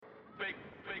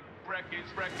She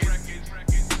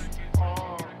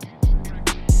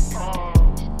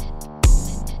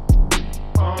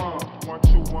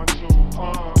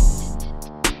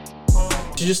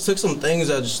just took some things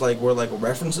that just like were like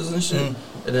references and shit, and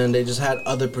then they just had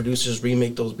other producers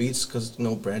remake those beats because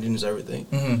branding is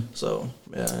everything. So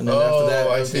yeah, and then after that,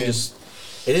 everything it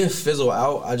didn't fizzle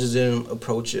out. I just didn't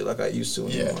approach it like I used to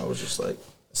anymore. I was just like,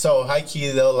 so high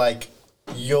key though, like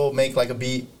you'll make like a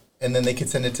beat and then they could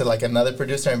send it to like another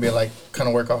producer and be like, kind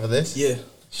of work off of this. Yeah.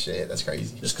 Shit, that's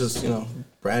crazy. Just because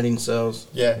branding sells.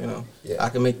 Yeah. I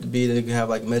can make the beat and it can have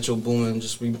like Metro Boomin and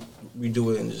just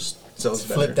redo it and just sells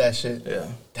better. Flip that shit. Yeah.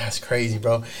 That's crazy,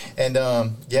 bro. And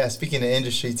speaking of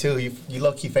industry too, you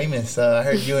low key famous. I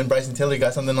heard you and Bryson Tiller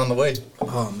got something on the way.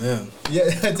 Oh man. Yeah,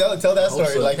 tell that story.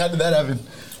 So. Like, how did that happen?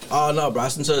 Oh no,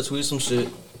 Bryson Tiller tweeted some shit,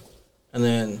 and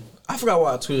then I forgot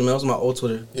what I tweeted. Man, it was my old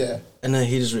Twitter. Yeah. And then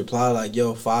he just replied like,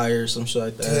 "Yo, fire," some shit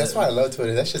like that. Dude, that's why I love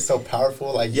Twitter. That shit's so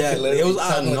powerful. Like, yeah, it was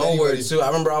out of nowhere too. I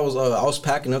remember I was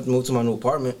packing up to move to my new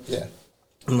apartment. Yeah.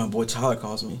 And my boy Tyler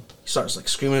calls me. He starts like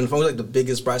screaming on the phone. He's like the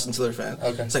biggest Bryson Tiller fan.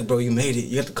 Okay. It's like, bro, you made it.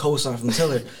 You got the co-sign from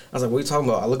Tiller. I was like, what are you talking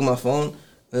about? I look at my phone,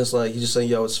 and it's like, he's just saying,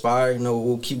 yo, it's fire.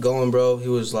 We'll keep going, bro. He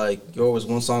was like, you're always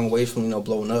one song away from,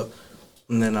 blowing up.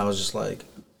 And then I was just like,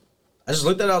 I just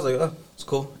looked at it. I was like, oh, it's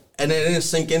cool. And then it didn't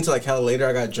sink into like hell later.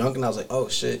 I got drunk, and I was like, oh,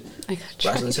 shit. I got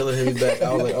drunk. Bryson Tiller hit me back.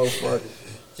 I was like, oh, fuck.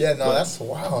 Yeah, no, that's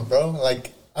wild, bro.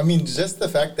 Like, I mean, just the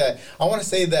fact that, I want to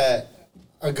say that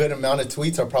a good amount of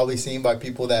tweets are probably seen by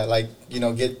people that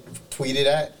get tweeted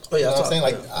at. Oh yeah, you know what I'm saying?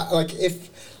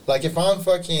 Like, if I'm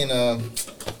fucking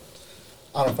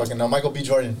I don't fucking know, Michael B.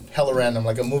 Jordan, hella random,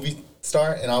 like a movie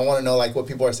star, and I want to know like what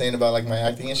people are saying about like my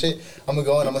acting and shit, I'm gonna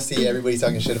go and I'm gonna see everybody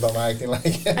talking shit about my acting. Like,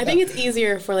 I think it's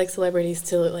easier for like celebrities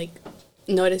to like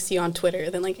notice you on Twitter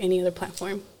than like any other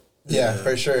platform. Yeah,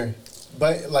 for sure.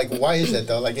 But like, why is that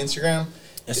though? Like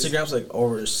Instagram's like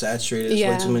oversaturated. There's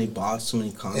way too many bots, too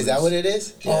many comments. Is that what it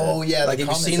is? Yeah. Oh yeah, like if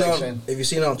you see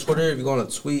it on Twitter, if you go on a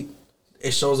tweet,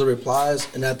 it shows the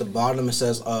replies, and at the bottom it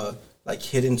says like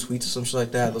hidden tweets or some shit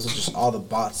like that. Those are just all the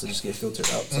bots that just get filtered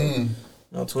out.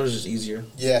 So, Twitter's just easier.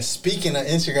 Yeah. Speaking of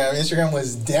Instagram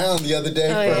was down the other day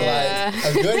for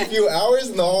like a good few hours,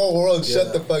 and the whole world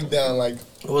shut the fuck down. Like,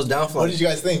 it was down for. What did you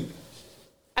guys think?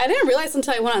 I didn't realize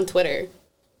until I went on Twitter.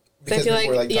 Because I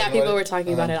feel like people were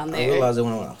talking about it on there. I realized it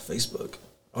went on Facebook.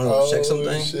 I don't know, check something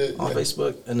on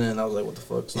Facebook, and then I was like, what the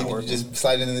fuck? It's not working. You just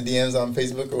slide into the DMs on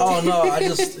Facebook? Or oh, no, I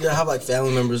just have like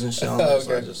family members and shit on there,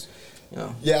 so I just,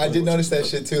 Yeah, I did notice that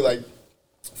shit too. Like,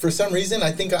 for some reason,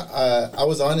 I think I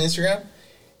was on Instagram,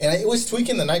 and it was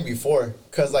tweaking the night before,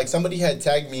 because like somebody had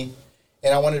tagged me,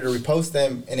 and I wanted to repost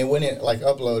them, and it wouldn't like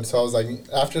upload. So I was like,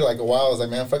 after like a while, I was like,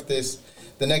 man, fuck this.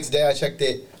 The next day I checked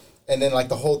it, and then like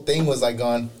the whole thing was like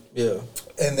gone. Yeah.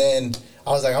 And then I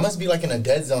was like, I must be like in a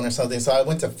dead zone or something. So I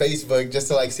went to Facebook just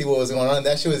to like see what was going on.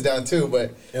 That shit was down too,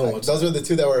 but those were the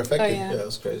two that were affected. Oh, yeah. It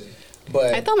was crazy.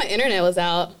 But I thought my internet was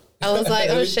out. I was like,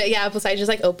 oh shit, yeah. Plus I just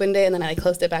like opened it and then I like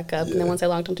closed it back up. And then once I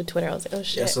logged onto Twitter, I was like, oh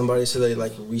shit. Yeah, somebody said they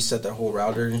like reset their whole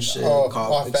router and shit.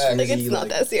 It's not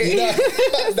that serious.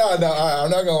 No, I'm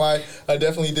not gonna lie. I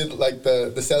definitely did like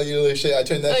the cellular shit. I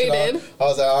turned that shit on. Did? I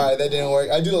was like, all right, that didn't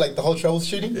work. I do like the whole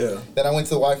troubleshooting. Yeah. Then I went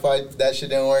to the Wi-Fi. That shit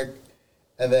didn't work.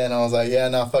 And then I was like, yeah,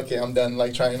 nah, fuck it. I'm done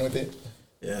like trying with it.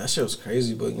 Yeah, that shit was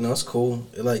crazy, but it's cool.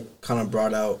 It like kind of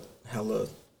brought out hella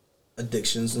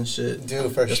addictions and shit.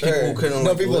 Dude, for sure. People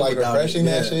couldn't people like refreshing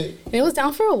that shit. It was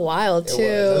down for a while too.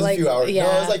 It was like a few hours. Yeah.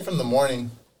 No, it was like from the morning.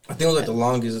 I think it was like the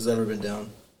longest it's ever been down.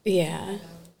 Yeah.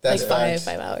 That's like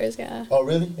 5 hours, yeah. Oh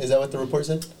really? Is that what the report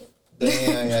said?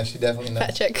 Yeah, she definitely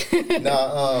knows. Fact check.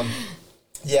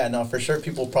 No, for sure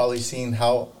people probably seen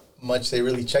how much they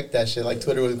really checked that shit. Like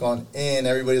Twitter was going in,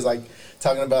 everybody's like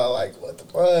talking about like what the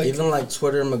fuck. Even like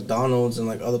Twitter, McDonald's, and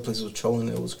like other places were trolling.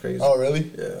 It was crazy. Oh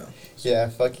really? Yeah. Yeah,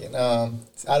 fucking. I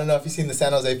don't know if you've seen the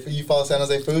San Jose. You follow San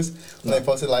Jose Foos? When they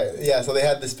posted so they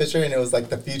had this picture and it was like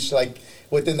the future, like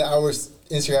within the hours,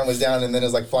 Instagram was down and then it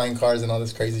was like flying cars and all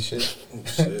this crazy shit. Oh,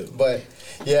 shit. But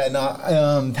yeah,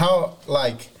 no. How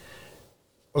like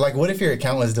what if your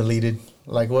account was deleted?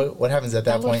 Like, what happens at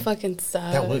that point? That would fucking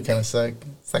suck. That would kind of suck.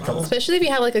 It's like especially if you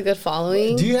have, like, a good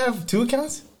following. Do you have 2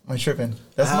 accounts? Am I tripping?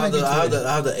 I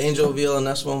have the Angel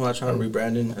VLNS one when I try to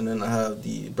rebrand it, and then I have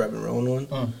the Brevin Rowan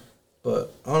one.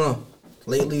 But, I don't know.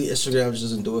 Lately, Instagram just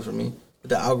doesn't do it for me.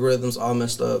 The algorithm's all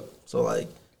messed up. So, like,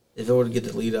 if it were to get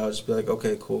deleted, I'll just be like,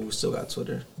 okay, cool, we still got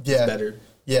Twitter. Yeah. It's better.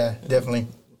 Yeah, definitely.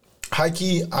 High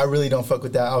key, I really don't fuck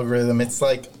with that algorithm. It's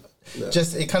like... Yeah.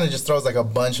 It kind of just throws like a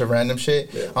bunch of random shit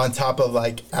on top of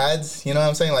like ads. You know what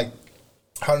I'm saying? Like,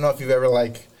 I don't know if you've ever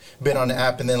like been on the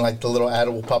app and then like the little ad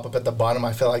will pop up at the bottom.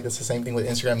 I feel like it's the same thing with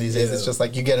Instagram these days. It's just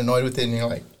like you get annoyed with it and you're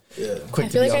like, quick I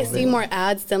feel to like be I off of see it. more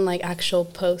ads than like actual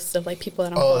posts of like people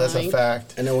that I'm Oh, following. that's a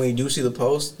fact. And then when you do see the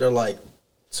post, they're like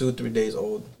 2-3 days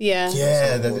old. Yeah.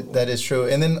 Yeah, that is true.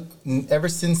 And then ever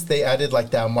since they added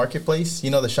like that marketplace,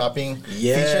 the shopping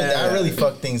feature, that really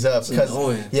fucked things up. Because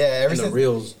ever since the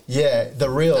reels. Yeah, the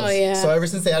reels. Oh, yeah. So ever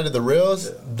since they added the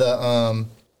reels, the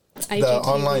IGTV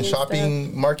online and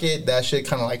shopping market, that shit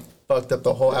kind of like fucked up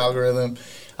the whole algorithm.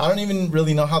 I don't even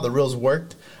really know how the reels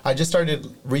worked. I just started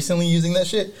recently using that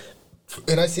shit,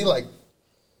 and I see like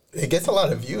it gets a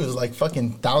lot of views, like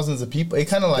fucking thousands of people. It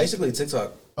kind of like basically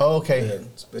TikTok. Oh, okay. Yeah,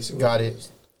 it's basically Got it.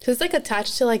 Cause it's like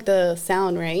attached to like the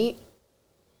sound, right?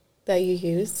 That you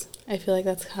use. I feel like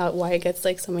that's why it gets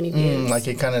like so many views. Like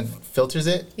it kind of filters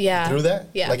it. Yeah. Through that.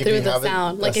 Yeah. Like Through if you the have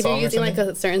sound. a Like if you're song or using like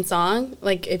something? a certain song,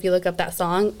 like if you look up that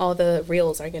song, all the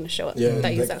reels are gonna show up. Yeah,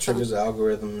 that use like that song. triggers the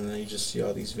algorithm, and then you just see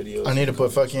all these videos. I need to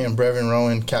put fucking Brevin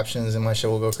Rowan captions and my shit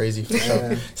will go crazy for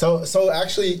sure. So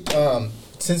actually,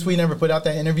 since we never put out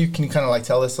that interview, can you kind of like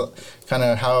tell us kind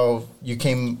of how you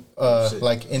came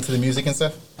like into the music and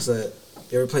stuff? So,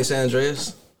 you ever play San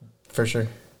Andreas? For sure.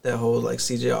 That whole like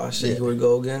CJR shit, Yeah. you would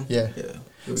go again? Yeah.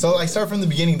 Yeah. So like start from the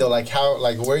beginning though, like how,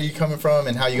 like where are you coming from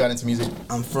and how you got into music?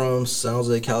 I'm from San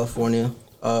Jose, California.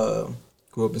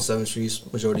 Grew up in 7th Street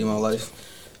majority of my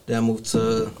life. Then I moved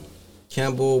to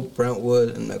Campbell,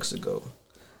 Brentwood, and Mexico.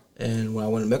 And when I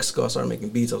went to Mexico, I started making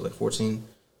beats. I was like 14.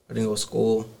 I didn't go to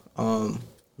school.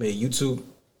 Made YouTube,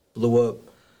 blew up.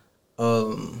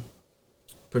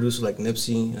 Produced like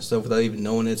Nipsey and stuff without even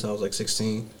knowing it. So I was like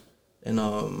 16. And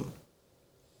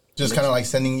Just kind of like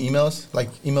sending emails,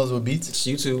 like emails with beats. it's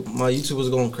YouTube. My YouTube was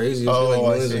going crazy. It was Oh, getting, I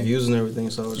like millions see. of views and everything.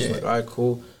 So I was just like, all right,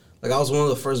 cool. Like I was one of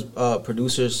the first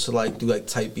producers to like do like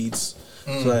type beats.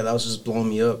 So like that was just blowing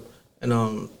me up. And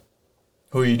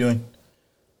Who are you doing?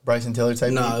 Bryson Tiller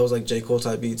type nah, beat? it was like J. Cole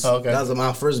type beats. Oh, okay. That was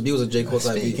my first beat was a J. Cole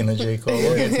type beat. Speaking of J. Cole,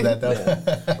 we'll get to that though.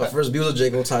 Yeah. My first beat was a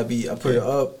J. Cole type beat. I put it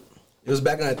up. It was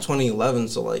back in like 2011,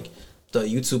 so like the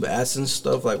YouTube AdSense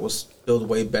stuff like was built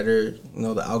way better. You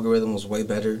know, the algorithm was way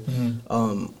better.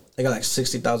 Mm-hmm. I got like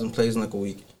 60,000 plays in like a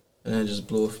week, and then it just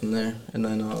blew it from there. And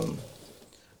then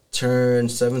turned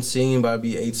 17, about to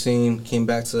be 18. Came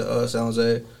back to San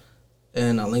Jose,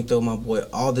 and I linked up with my boy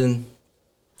Alden,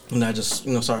 and I just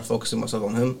started focusing myself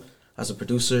on him as a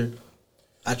producer.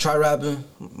 I tried rapping,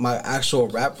 my actual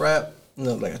rap,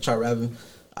 like I tried rapping.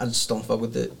 I just don't fuck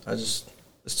with it.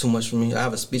 It's too much for me. I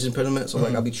have a speech impediment, so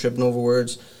like I be tripping over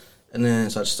words, and then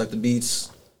so I just stuck the beats,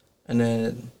 and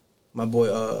then my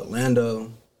boy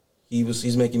Lando,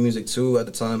 he's making music too at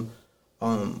the time.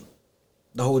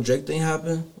 The whole Drake thing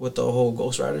happened with the whole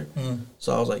Ghostwriter,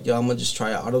 so I was like, yo, I'm gonna just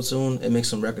try auto tune and make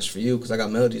some records for you because I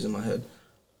got melodies in my head,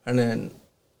 and then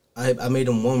I made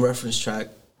him one reference track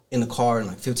in the car in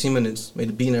like 15 minutes, made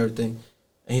the beat and everything,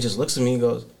 and he just looks at me and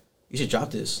goes, you should drop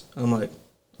this. And I'm like,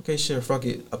 okay, sure, fuck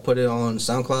it. I put it on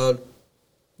SoundCloud,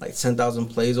 like 10,000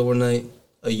 plays overnight.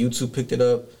 A YouTube picked it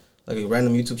up, like a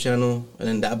random YouTube channel, and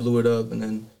then that blew it up, and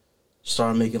then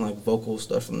started making like vocal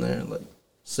stuff from there, like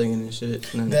singing and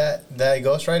shit. And then, That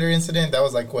Ghostwriter incident, that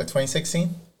was like what,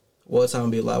 2016? What Time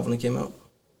to Be Alive when it came out?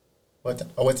 When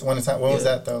was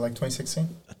that though? Like 2016?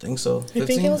 I think so. I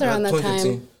think it was around that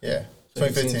 2015. time. Yeah,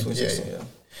 2015. 2016, Yeah.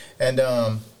 And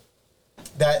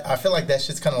that I feel like that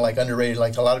shit's kind of like underrated.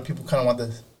 Like a lot of people kind of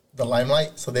want the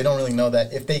limelight, so they don't really know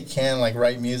that if they can like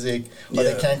write music or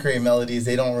they can create melodies,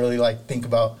 they don't really like think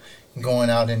about going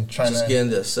out and trying just to getting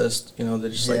the assist. They're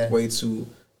just like way too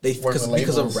because of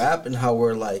labels. rap and how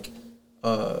we're like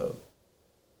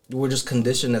we're just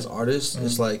conditioned as artists.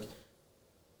 It's like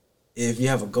if you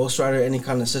have a ghostwriter, any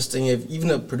kind of assisting, if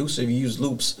even a producer, if you use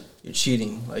loops, you're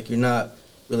cheating. Like you're not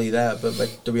really that, but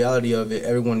like the reality of it,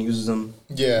 everyone uses them.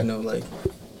 Yeah. Like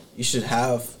you should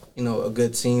have a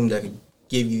good team that could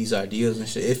give you these ideas and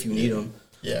shit if you need them.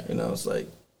 Yeah. It's like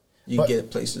you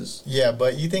get places. Yeah,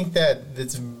 but you think that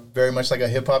it's very much like a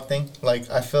hip hop thing? Like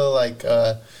I feel like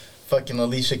fucking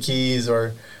Alicia Keys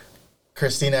or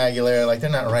Christina Aguilera, like they're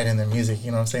not writing their music.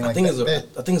 You know what I'm saying? Like I think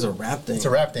it's a rap thing. It's a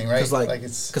rap thing, right?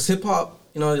 Because hip hop,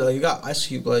 like you got Ice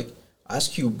Cube. Like Ice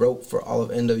Cube broke for all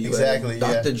of NWA. Exactly.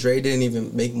 Dr. Dre didn't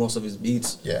even make most of his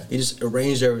beats. Yeah. He just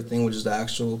arranged everything, which is the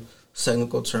actual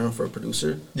technical term for a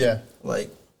producer. Yeah. Like,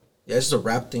 yeah, it's just a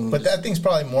rap thing. But that thing's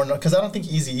probably more because I don't think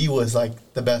Eazy-E was like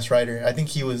the best writer. I think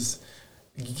he was.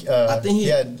 I think he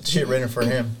had shit written for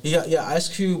him. Yeah. Ice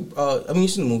Cube. You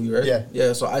seen the movie, right? Yeah.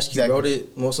 Yeah. So Ice Cube wrote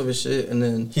it, most of his shit, and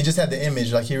then he just had the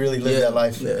image, like he really lived that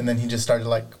life, and then he just started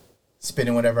like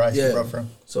spitting whatever Ice Cube wrote for him.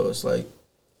 So it's like,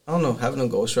 I don't know, having a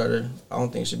ghostwriter, I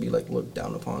don't think should be like looked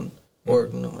down upon or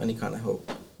any kind of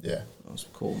help. Yeah. That was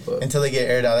cool, but until they get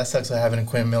aired out, that sucks. What happened to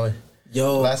Quinn Miller.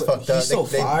 yo, That's fucked up. he's so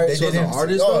fire. They did an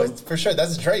artist, oh, though. for sure.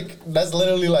 That's Drake. That's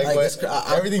literally like what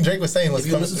everything Drake was saying was if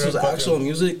you coming listen to through. his actual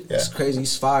music, Yeah. it's crazy.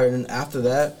 He's fire. And then after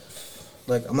that,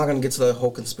 like, I'm not gonna get to the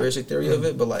whole conspiracy theory of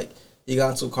it, but like, he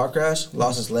got into a car crash,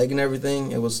 lost his leg and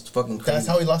everything. It was fucking crazy. That's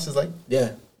how he lost his leg.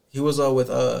 Yeah, he was with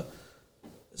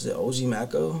is it OG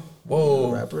Macko?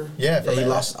 Whoa, the rapper. Yeah, from he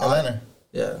lost Atlanta.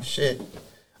 Yeah, Shit.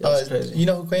 yeah, it's crazy. You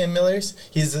know who Quentin Miller is?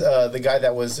 He's the guy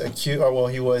that was accused, or well,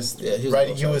 he was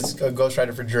writing. He was a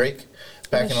ghostwriter for Drake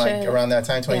back in like around that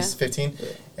time, 2015,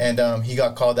 and he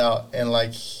got called out, and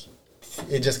like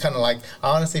it just kind of like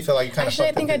I honestly feel like it kind of. Actually,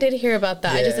 I think I did hear about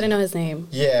that. I just didn't know his name.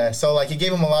 Yeah, so like it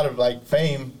gave him a lot of like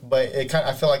fame, but it kind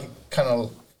I feel like it kind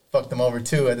of fucked him over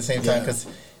too at the same time because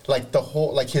like the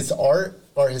whole like his art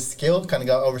or his skill kind of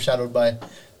got overshadowed by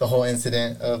the whole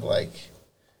incident of like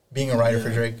being a writer for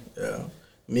Drake. Yeah,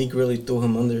 Meek really threw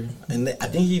him under, and I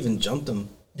think he even jumped him.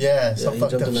 Yeah, He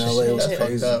jumped him in LA. It was That's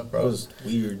crazy. fucked up, bro. It was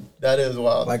weird. That is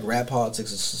wild. Like rap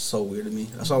politics is so weird to me.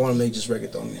 That's why I want to make just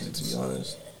reggaeton music, to be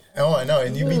honest. Oh, I know,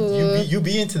 and you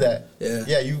be into that. Yeah.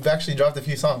 Yeah, you've actually dropped a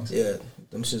few songs. Yeah,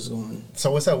 them shit's going.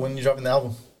 So what's up? When you dropping the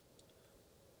album?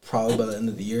 Probably by the end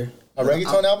of the year. A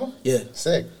reggaeton album? Yeah.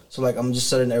 Sick. So like I'm just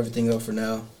setting everything up for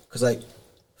now, cause like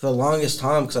for the longest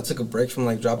time, cause I took a break from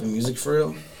like dropping music for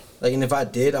real. Like, and if I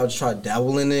did, I would just try to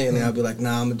dabble in it, and then I'd be like,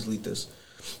 nah, I'm gonna delete this.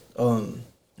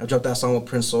 I dropped that song with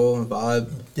Prince Soul and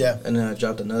Vibe. Yeah. And then I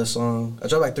dropped another song. I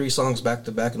dropped like 3 songs back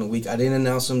to back in a week. I didn't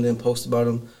announce them, didn't post about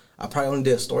them. I probably only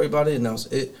did a story about it, and that was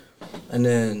it. And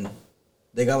then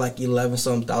they got like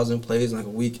 11-some thousand plays in like a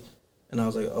week. And I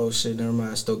was like, oh shit, never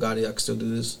mind. I still got it. I can still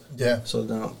do this. Yeah. So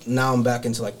now I'm back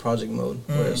into like project mode,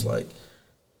 where it's like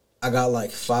I got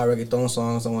like 5 reggaeton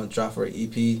songs I want to drop for an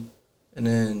EP, and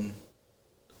then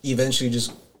eventually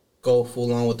just go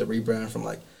full on with the rebrand from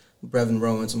like Brevin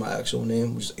Rowan to my actual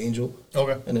name, which is Angel.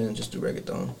 Okay. And then just do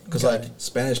reggaeton. Because like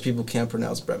Spanish people can't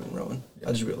pronounce Brevin Rowan. Yeah.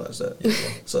 I just realized that. Yeah.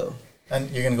 So. And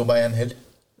you're going to go by Angel?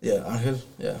 Yeah, Angel.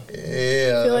 Yeah.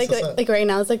 Yeah. I feel like right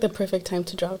now is like the perfect time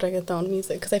to drop reggaeton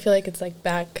music because I feel like it's like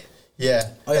back. Yeah.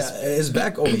 Oh yeah, it's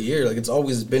back over here. Like it's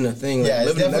always been a thing. Like, yeah,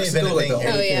 it's living in Mexico, been a like thing the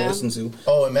only thing to listen to.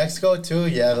 Oh, in Mexico too?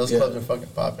 Yeah, those clubs are fucking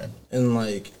popping. And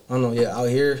like I don't know, yeah, out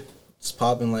here it's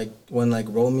popping. Like when like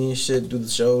Romy and shit do the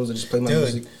shows, I just play my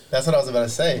music. That's what I was about to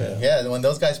say. Yeah, when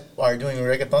those guys are doing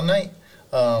reggaeton night,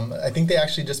 I think they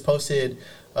actually just posted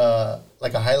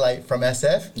like a highlight from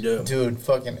SF. Yeah. Dude,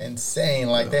 fucking insane.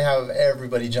 Like they have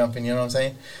everybody jumping, you know what I'm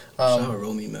saying? Shout out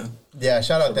Romy, man. Yeah,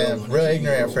 shout out them. Real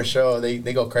ignorant for sure.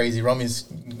 They go crazy. Romy's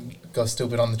go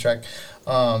stupid on the track.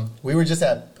 We were just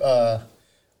at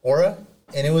Aura,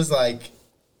 and it was like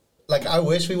I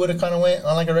wish we would have kind of went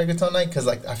on like a reggaeton night because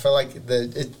like I feel like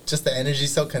the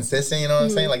energy's so consistent. You know what I'm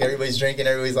saying? Like everybody's drinking,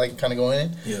 everybody's like kind of going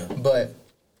in. Yeah. But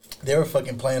they were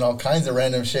fucking playing all kinds of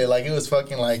random shit. Like it was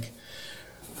fucking like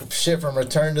shit from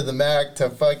Return to the Mac to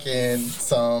fucking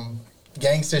some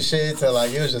gangster shit to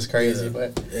like it was just crazy. Yeah.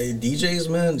 But hey, DJs,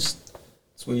 man, it's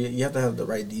weird. You have to have the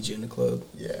right DJ in the club.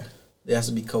 Yeah. It has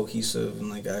to be cohesive and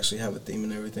like actually have a theme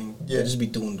and everything. Yeah. They just be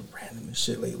doing the random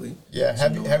shit lately. Yeah.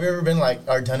 Have you ever been like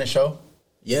or done a show?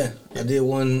 Yeah. I did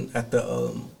one at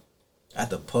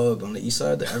the pub on the east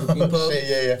side, the Evergreen pub. Shit,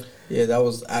 yeah. Yeah,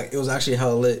 it was actually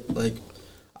hella lit. Like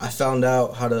I found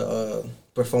out how to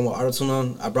perform with autotune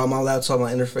on. I brought my laptop,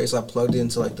 my interface, I plugged it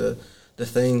into like the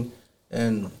thing,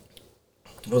 and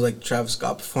it was like Travis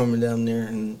Scott performing down there.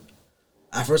 And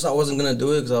at first I wasn't gonna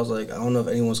do it because I was like, I don't know if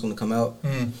anyone's gonna come out.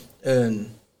 And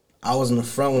I was in the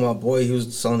front with my boy. He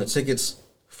was selling the tickets.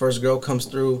 First girl comes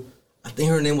through. I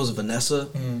think her name was Vanessa,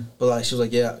 but like she was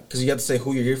like, yeah, because you have to say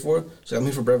who you're here for. She's like, I'm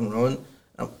here for Brevin Rowan.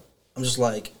 I'm just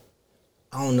like,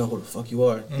 I don't know who the fuck you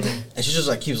are. And she just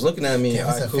like keeps looking at me.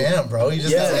 Yeah, he's a fan, bro. You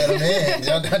just gotta let him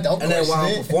in. Don't and then while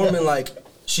I'm performing, like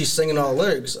she's singing all the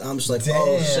lyrics. I'm just like,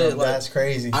 oh shit, like, that's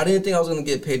crazy. I didn't think I was gonna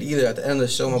get paid either. At the end of the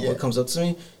show, my boy comes up to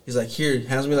me. He's like, here,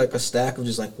 hands me like a stack of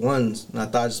just like ones, and I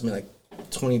thought I just made like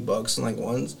 $20 in like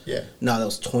ones. Yeah. Nah, there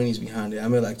was 20s behind it. I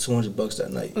made like $200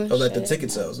 that night. That was like the ticket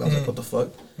sales. And I was like, what the fuck?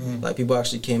 Like people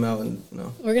actually came out and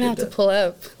we're gonna have to pull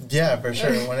up. Yeah, for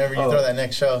sure. Whenever you throw that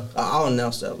next show. I'll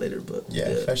announce that later, but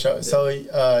yeah. For sure. Yeah. So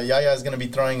Yaya is gonna be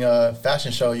throwing a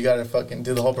fashion show. You gotta fucking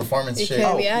do the whole performance shit.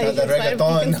 Yeah, the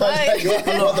reggaeton. You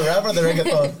want the rap or the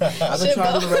reggaeton? I've been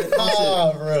trying to do the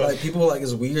reggaeton shit. Bro. Like people like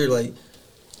it's weird, like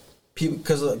people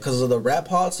because of the rap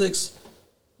politics,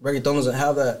 reggaeton doesn't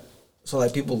have that. So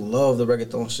like people love the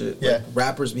reggaeton shit. Yeah. Like,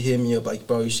 rappers be hitting me up like,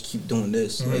 bro, you should keep doing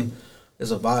this. Like, it's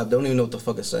a vibe. They don't even know what the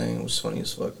fuck it's saying, which is funny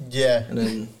as fuck. Yeah. And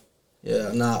then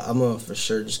Yeah, nah, I'm gonna for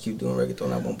sure just keep doing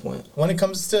reggaeton at one point. When it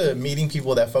comes to meeting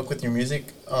people that fuck with your music,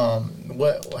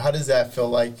 how does that feel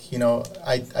like? You know,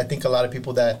 I think a lot of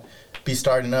people that be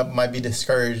starting up might be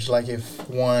discouraged, like if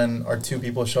 1 or 2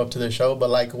 people show up to their show,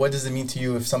 but like, what does it mean to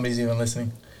you if somebody's even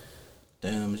listening?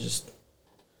 Damn,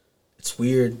 it's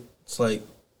weird. It's like,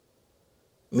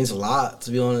 it means a lot,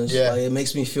 to be honest. Yeah. Like, it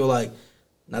makes me feel like,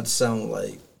 not to sound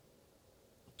like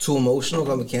too emotional,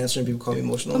 'cause I'm a Cancer and people call me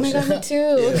emotional. Oh my God, me too.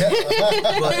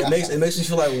 Yeah. But it makes me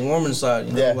feel like warm inside,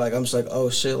 you know? Yeah. Like, I'm just like, oh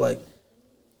shit, like,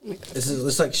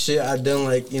 it's like shit I've done,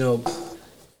 like, you know,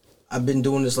 I've been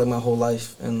doing this like my whole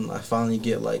life, and I finally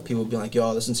get like people being like, yo,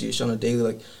 I listen to your show on a daily.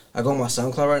 Like, I go on my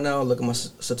SoundCloud right now, look at my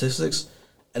statistics,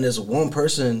 and there's one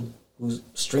person who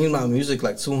streams my music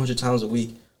like 200 times a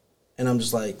week, and I'm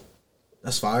just like,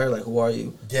 that's fire. Like, who are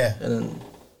you? Yeah. And then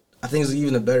I think it's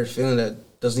even a better feeling that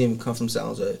doesn't even come from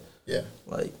SoundCloud. Yeah.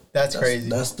 Like, that's crazy.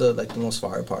 That's the like the most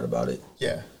fire part about it.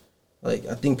 Yeah. Like,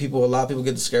 I think a lot of people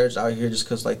get discouraged out here just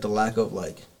because like the lack of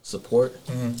like support.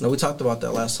 Mm-hmm. Now, we talked about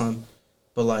that last time,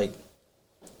 but like,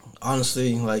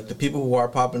 honestly, like the people who are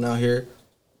popping out here,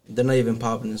 they're not even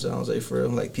popping in San Jose for real.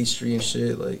 Like Peachtree and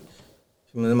shit. Like,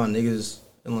 they're my niggas,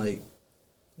 and like,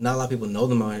 not a lot of people know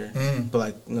them out here. But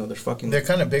like, you know, they're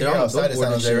kind of bigger outside of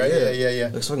San Jose, right? Yeah.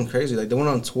 It's fucking crazy. Like, they went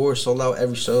on tour, sold out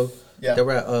every show. Yeah. They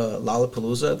were at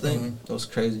Lollapalooza, I think. That was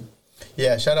crazy.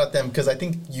 Yeah, shout out them, because I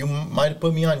think you might have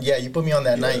put me on. Yeah, you put me on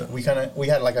that night. We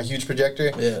had like a huge projector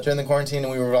during the quarantine,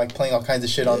 and we were like playing all kinds of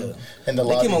shit on in the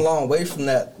lobby. They came a long way from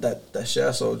that shit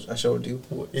I showed you.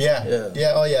 Yeah.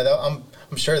 Oh yeah.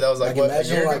 I'm sure that was like what,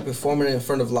 imagine like performing in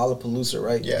front of Lollapalooza,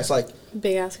 right? Yeah. It's like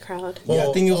Big ass crowd.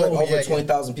 I think it was like over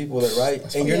 20,000 people there, right?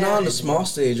 That's and you're funny. not on the small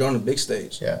stage, you're on the big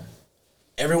stage. Yeah.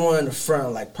 Everyone in the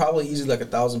front, like probably easily like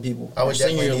 1,000 people. I would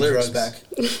singing your lyrics back.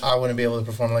 I wouldn't be able to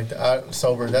perform like that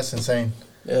sober. That's insane.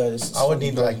 Yeah, it's I would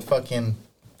need like fucking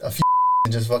a few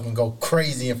and just fucking go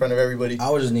crazy in front of everybody. I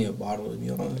would just need a bottle, to be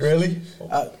honest. Really?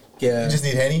 Yeah. You just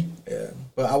need Henny? Yeah,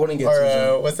 but I wouldn't get Or too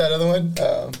drunk. what's that other one?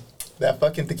 That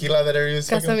fucking tequila that everybody's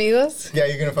fucking... Casamigos? Yeah,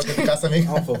 you're gonna fuck with the Casamigos?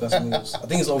 I don't fuck Casamigos. I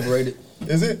think it's overrated.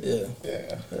 Is it?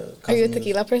 Yeah. Are you a Casamigos.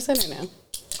 tequila person or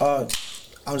no?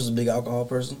 I'm just a big alcohol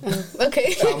person.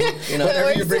 Okay. You know,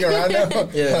 Whatever you bring around now.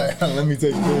 Yeah. Let me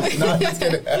take this. No, I'm just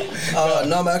kidding.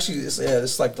 no, I'm actually,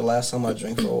 it's like the last time I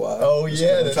drank for a while. Oh, Just yeah,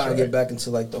 'cause I'm that's trying to right. get back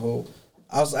into like the whole.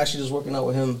 I was actually just working out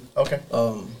with him. Okay.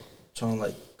 Trying to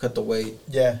like cut the weight.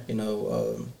 Yeah. You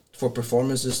know, for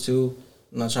performances too.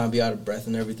 I'm not trying to be out of breath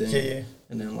and everything. Yeah.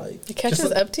 And then like. It catches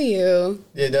Just up to you.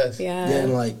 Yeah, it does. Yeah.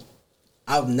 Then like,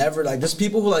 I've never like. There's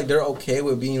people who like they're okay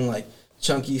with being like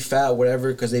chunky, fat,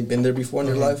 whatever, because they've been there before in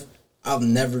their life. I've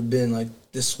never been like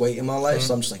this weight in my life,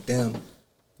 so I'm just like, damn.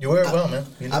 You wear it well, man.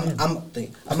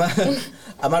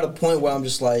 I'm at a point where I'm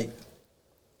just like,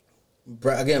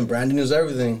 again, branding is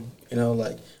everything. You know,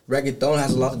 like reggaeton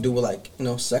has a lot to do with like, you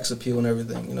know, sex appeal and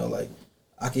everything. You know, like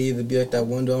I could either be like that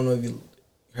one dude, I don't know if you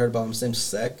heard about him, his name's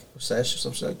Sesh or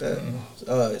something like that.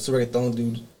 It's a reggaeton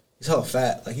dude. He's hella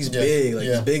fat, like he's big, like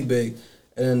he's big.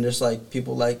 And then there's like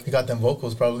people like You got them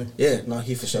vocals probably. yeah, no,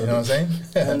 he for sure. You know what I'm saying?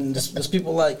 And there's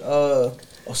people like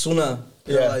Osuna.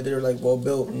 They're like well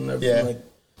built and everything. Yeah. Like,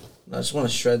 I just want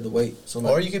to shred the weight. So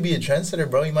like, Or you could be a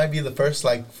trendsetter, bro. You might be the first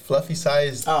like fluffy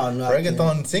sized I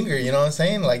reggaeton singer. You know what I'm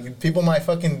saying? Like people might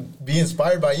fucking be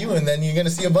inspired by you, and then you're gonna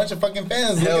see a bunch of fucking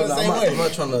fans hell looking no, the same way. I'm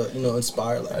not trying to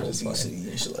inspire like just obesity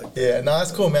and shit like that. Yeah, no,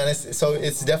 that's cool, man.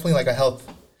 It's definitely like a health.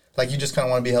 Like you just kind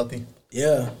of want to be healthy.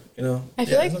 Yeah, you know. I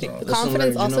feel like that's wrong.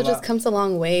 confidence Listen, also you know just what? comes a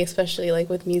long way, especially like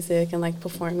with music and like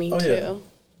performing too. yeah.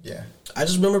 Yeah. I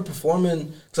just remember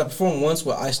performing because I performed once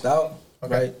with Iced Out,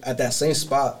 right at that same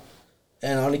spot,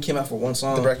 and I only came out for one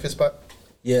song. The breakfast spot.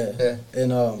 Yeah.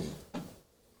 And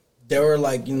they were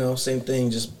like, you know, same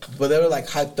thing, but they were like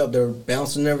hyped up, they were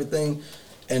bouncing and everything.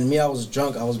 And me, I was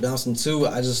drunk, I was bouncing too.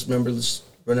 I just remember just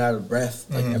running out of breath,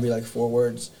 like every like 4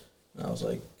 words. And I was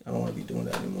like, I don't want to be doing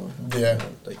that anymore. Yeah. You know,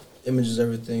 like images,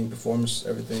 everything, performance,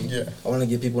 everything. Yeah. I want to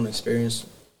give people an experience.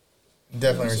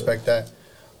 Definitely respect that.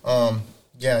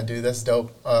 Yeah, dude, that's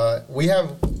dope. We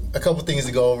have a couple things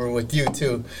to go over with you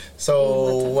too.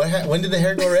 So, when did the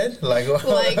hair go red? Like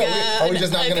are we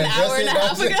just not like gonna an hour address and a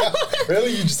half it? ago.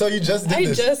 Really? So you just did I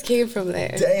this? just came from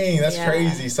there. Dang, that's Yeah.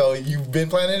 crazy. So you've been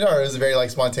planning it, or is it very like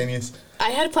spontaneous?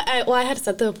 I had I had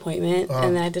set the appointment,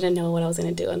 and then I didn't know what I was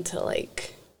gonna do until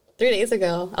like 3 days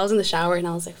ago. I was in the shower and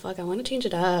I was like, "Fuck, I want to change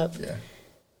it up," Yeah.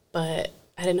 but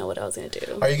I didn't know what I was gonna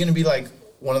do. Are you gonna be like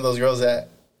one of those girls that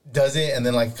does it and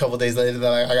then like a couple days later they're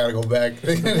like, I gotta go back?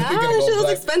 Nah, it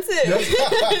looks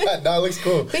expensive. No, it looks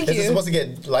cool. Thank Is it you. supposed to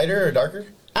get lighter or darker?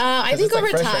 I think over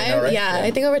fresh time, right now, right? yeah,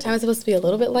 I think over time it's supposed to be a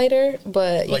little bit lighter,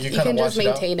 but Like you you can just wash it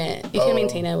out? maintain it. You can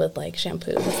maintain it with like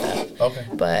shampoo and stuff. Okay.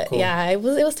 But cool. yeah, it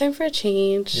was time for a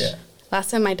change. Yeah. Last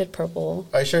time I did purple.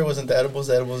 Are you sure it wasn't the edibles?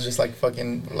 The edibles just like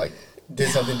fucking like did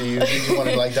something to you. Did you want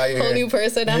to like dye your Whole hair? new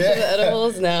person after Yeah. the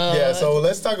edibles? No. Yeah, so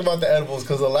let's talk about the edibles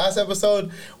because the last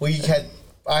episode we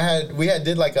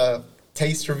did like a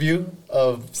taste review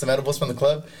of some edibles from the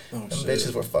club. Oh, Them shit.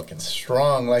 bitches were fucking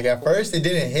strong. Like at first it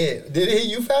didn't hit. Did it hit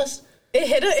you fast? It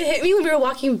hit me when we were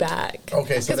walking back.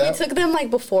 Okay, so because we took them like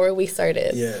before we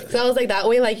started. Yeah. So I was like that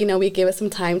way, like we gave it some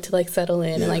time to like settle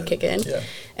in and like kick in. Yeah.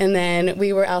 And then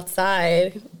we were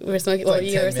outside. We were smoking. Like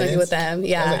you 10 were smoking minutes? with them.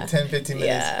 Yeah. That was like 10, 15 minutes.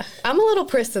 Yeah. I'm a little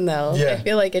person though. Yeah. I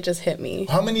feel like it just hit me.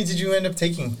 How many did you end up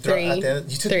taking? Three. At the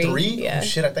end? You took 3, three? yeah. Oh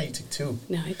shit, I thought you took 2.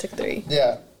 No, I took 3.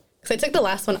 Yeah. Because I took the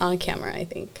last one on camera, I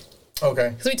think. Okay.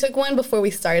 Because we took one before we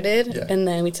started, Yeah. and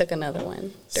then we took another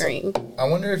one during. So, I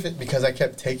wonder if because I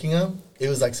kept taking them, it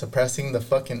was like suppressing the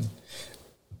fucking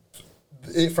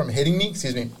it from hitting me.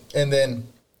 Excuse me. And then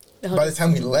by the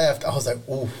time we left, I was like,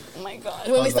 ooh. Oh my god!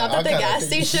 When we stopped at the gas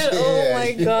station, yeah, oh my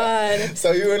yeah. god!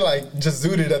 So you were like just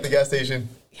zooted at the gas station.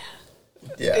 Yeah.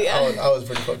 Yeah, Yeah. I was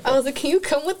pretty fucked I up. was like, "Can you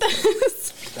come with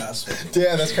us?" That's what.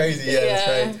 Yeah, that's crazy. Yeah, that's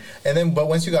Yeah. right. And then, but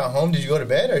once you got home, did you go to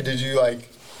bed or did you like?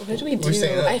 What did we We're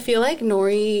staying do? up. I feel like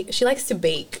Nori, she likes to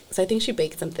bake, so I think she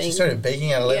baked something. You started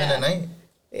baking at 11 Yeah. at night.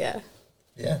 Yeah.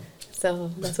 Yeah, So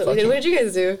that's what we did. What did you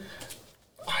guys do?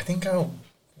 I think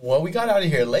we got out of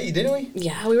here late, didn't we?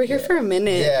 Yeah, we were here for a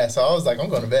minute. Yeah, so I was like, I'm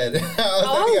going to bed. How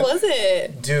long was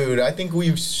it? Dude, I think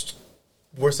we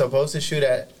were supposed to shoot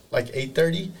at like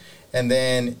 8:30, and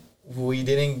then we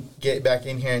didn't get back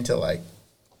in here until like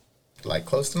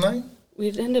close to 9. We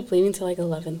ended up leaving till like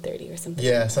 11:30 or something.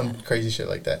 Yeah, like some that. crazy shit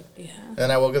like that. Yeah.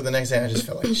 And I woke up the next day and I just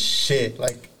felt like shit.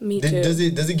 Like, Me too.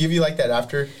 Does it give you like that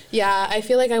after? Yeah, I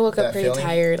feel like I woke up That pretty feeling?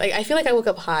 tired. Like I feel like I woke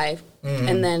up high,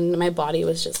 and then my body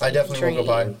was just. I Like, definitely woke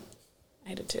up high. drained.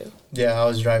 I did too. Yeah, I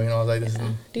was driving and I was like, this Yeah.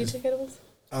 is. Do you take edibles?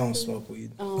 I don't smoke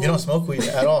weed. You don't smoke weed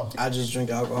at all. I just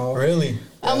drink alcohol. Really?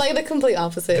 I'm like the complete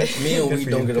opposite. Me and Good weed for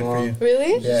don't you, get good for along. you.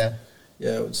 Really? Yeah.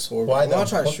 Yeah, it's horrible. Why I want though? to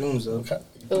try What- shrooms though. Okay.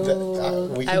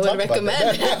 Ooh, We can I would talk about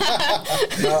recommend.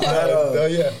 that. No, I had, Oh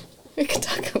yeah. We could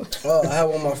talk about. I had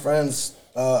one of my friends.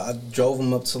 I drove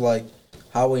him up to like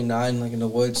Highway 9, like in the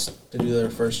woods, to do their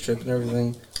first trip and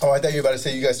everything. Oh, I thought you were about to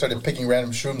say you guys started picking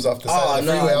random shrooms off the side Oh, of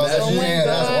the no, freeway. I was like, imagine. man,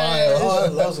 that's Oh my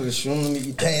wild. Oh, that was like a shroom. Let me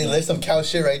eat Dang, that. there's some cow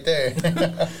shit right there.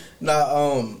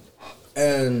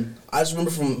 And I just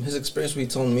remember from his experience what he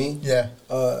told me, yeah.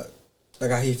 like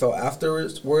how he felt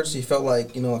afterwards. He felt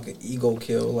like, like an ego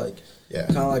kill, like Yeah.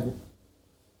 kind of like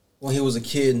when he was a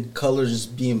kid, colors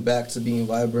just being back to being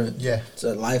vibrant, Yeah.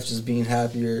 to life just being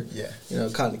happier, Yeah.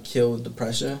 Kind of killed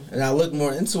depression. And I looked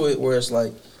more into it where it's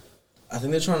like, I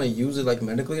think they're trying to use it like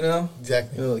medically now,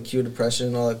 Exactly. like cure depression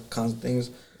and all that kinds of things.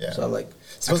 Yeah. So I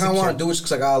Supposed kind to of want cure- to do it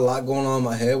because I got a lot going on in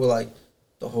my head with like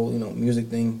the whole music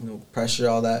thing, pressure,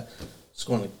 all that. Just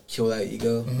going to kill that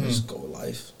ego and just go with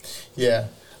life. Yeah.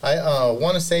 I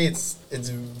want to say it's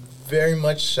very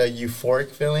much a euphoric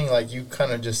feeling. Like you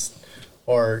kind of just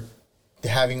are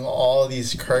having all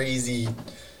these crazy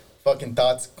fucking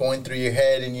thoughts going through your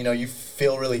head, and you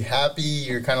feel really happy.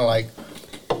 You're kind of like,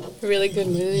 Really good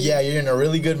mood. yeah, you're in a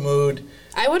really good mood.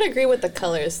 I would agree with the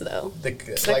colors though. The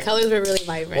Colors were really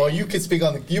vibrant. Well, you could speak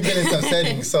on you've been in some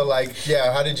settings, so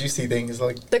yeah, how did you see things?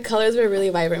 Like, The colors were really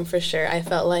vibrant for sure. I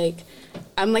felt like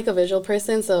I'm like a visual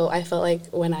person, so I felt like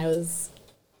when I was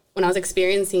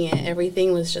experiencing it,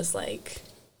 everything was just like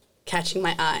catching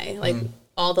my eye. Like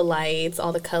all the lights,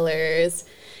 all the colors,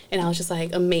 and I was just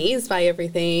like amazed by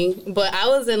everything. But I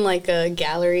was in like a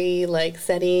gallery like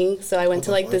setting, so I went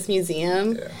to like this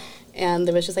museum. Yeah. And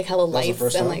there was just like hella was the lights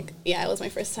first and time? like yeah, it was my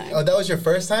first time. oh, that was your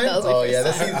first time? That was my first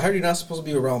that's time. I heard you're not supposed to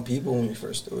be around people when you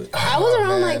first do it. I was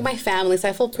around man. like my family, so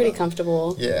I felt pretty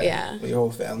comfortable. Yeah. Yeah. Your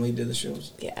whole family did the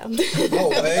shows. Yeah. No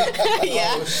way.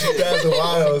 Yeah. Oh, shit. That's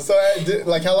wild. So,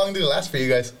 how long did it last for you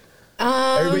guys?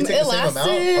 Everybody take it the same amount?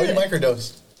 Oh, you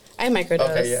microdosed. I microdosed.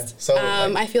 Okay, yeah. So,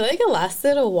 I feel like it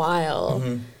lasted a while.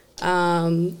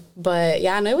 But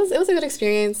yeah, no, it was a good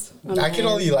experience. on I my can end.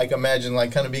 only imagine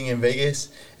kind of being in Vegas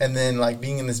and then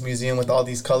being in this museum with all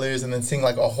these colors and then seeing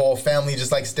a whole family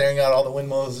just staring out all the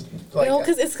windmills.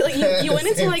 because it's like you at went the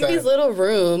into same like time. these little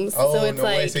rooms, Oh, so it's no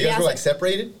like way. So you guys were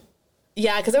separated?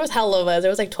 yeah, because there was hella of us. There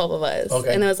was like 12 of us,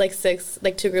 Okay. and there was like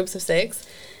 2 groups of 6.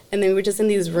 And then we were just in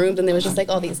these rooms, and there was just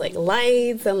all these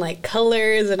lights and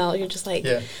colors, and all. You're just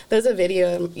Yeah. there's a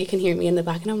video, and you can hear me in the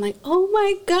back, and I'm like, oh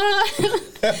my god,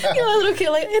 you're a little kid,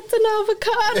 it's an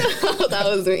avocado. That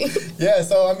was me. Yeah,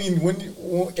 so I mean,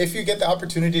 if you get the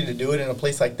opportunity to do it in a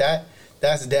place like that,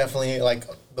 that's definitely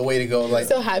the way to go. Like,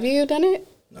 So have you done it?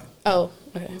 No. Oh,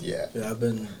 okay. yeah. Yeah, I've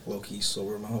been low-key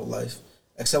sober my whole life.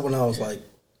 Except when I was like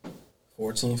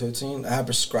 14, 15. I had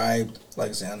prescribed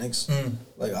like Xanax.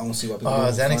 Like, I don't see why people do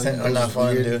it for Xanax fun. are It was not just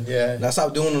fun, weird. dude. Yeah. And I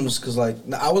stopped doing them just because, like,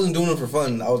 I wasn't doing them for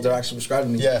fun. They're actually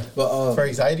prescribing me. Yeah. But, For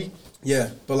anxiety? yeah.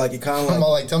 But, like, it kind of I'm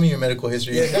all like, tell me your medical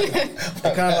history. yeah, it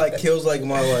kind of, like, kills, like,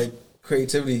 my, like,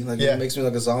 creativity. Like, Yeah. it makes me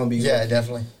like a zombie. Yeah, Like,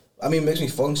 definitely. I mean, it makes me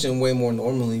function way more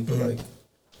normally. But, like,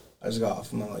 I just got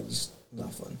off. I'm like, just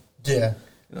not fun. Yeah.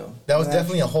 You know? That was And I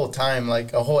definitely a whole time,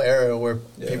 like a whole era where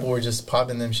Yeah. people were just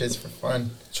popping them shits for fun.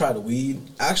 tried weed.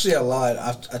 Actually, I lied.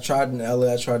 I tried in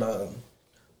LA. I tried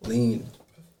lean.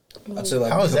 I'd say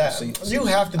like How was a that? couple seats. You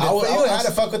have to. You had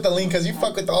to fuck with the lean because you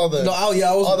fuck with all the. No, I was.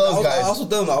 all those I was, guys. I was with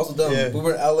them. I was with them. Yeah. We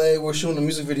were in LA. We were shooting a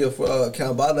music video for Can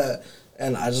I Buy That?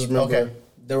 And I just remember Okay.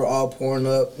 they were all pouring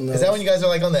up. You know. Is that when you guys are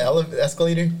like on the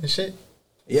escalator and shit?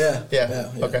 Yeah.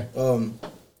 Yeah. Okay.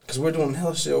 Because we're doing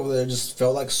hell shit over there. It just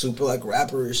felt like super like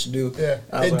rapperish to do. Yeah.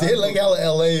 And I was It did like how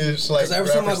LA is like. Because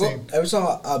every time rapper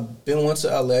scene. I've been went to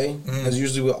LA, Mm-hmm. it's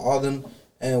usually with all them,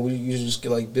 and we usually just get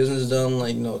like business done,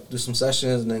 like do some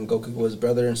sessions, and then go kick with his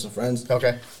brother and some friends.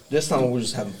 Okay. This time we were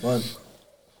just having fun.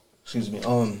 Excuse me.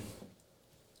 And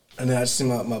then I just see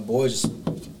my boys just,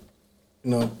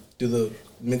 do the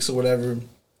mix or whatever,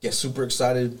 get super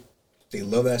excited. They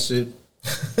love that shit.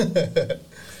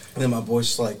 And then my boys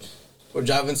just like, we're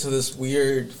driving to this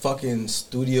weird fucking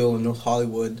studio in North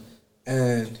Hollywood,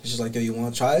 and he's just like, yo, you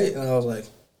want to try it? And I was like,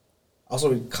 I was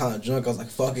already kind of drunk. I was like,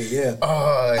 fuck it, yeah.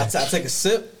 I take a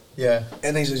sip, Yeah.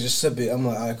 and then just sip it. I'm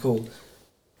like, all right, cool.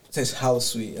 It tastes hella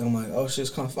sweet. And I'm like, oh, shit, it's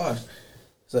kind of fire.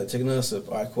 He's like, take another sip.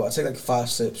 All right, cool. I take like 5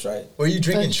 sips, right? Were you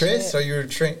drinking Oh, Tris shit. or you were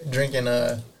drinking the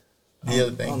other I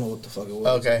don't thing? know what the fuck it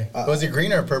was. Okay. Was it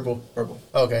green or purple? Purple.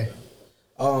 Okay.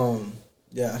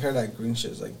 Yeah, I heard that green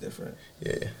shit is like different.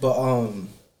 Yeah. But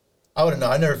I wouldn't know.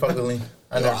 I never fucked with lean.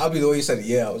 I'll be the way you said it.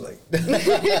 Yeah, I was like,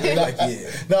 like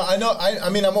yeah. No, I know. I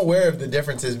mean, I'm aware of the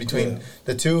differences between Yeah.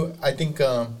 the two. I think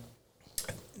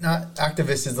not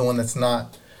activist is the one that's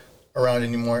not around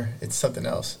anymore. It's something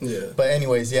else. Yeah. But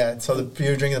anyways, yeah. So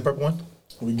you're drinking the purple one?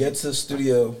 We get to the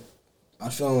studio,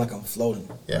 I'm feeling like I'm floating.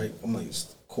 Yeah. Right? I'm like,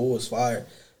 it's cool, it's fire.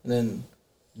 And then,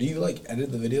 do you like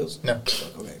edit the videos? No.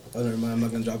 Okay. Oh, never mind. I'm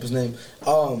not gonna drop his name.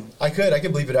 I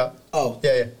could bleep it out. Oh.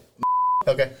 Yeah.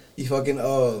 Okay. He fucking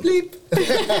bleep.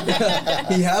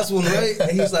 He has one, right?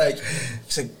 And he's like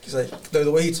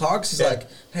the way he talks. He's Yeah. like,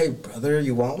 hey brother,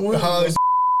 you want one? Oh,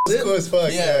 it's cool as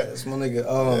fuck. Yeah, that's my nigga.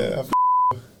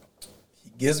 Yeah. He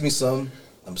gives me some.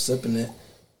 I'm sipping it.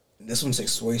 And this one's like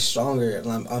way stronger,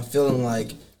 and I'm feeling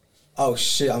like, oh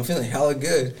shit, I'm feeling hella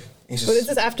good. And he's But is just,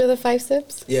 this after the 5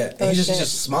 sips? yeah, and Oh, he's shit.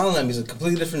 just smiling at me. It's a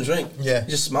completely different drink. Yeah.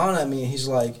 He's just smiling at me, and he's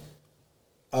like,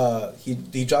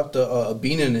 he dropped a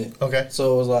bean in it. Okay.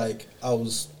 So it was like I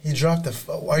was. He dropped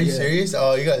are you Yeah. serious?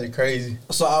 Oh, you guys are crazy.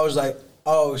 So I was like,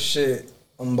 oh shit,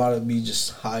 I'm about to be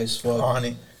just high as fuck. On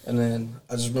it. And then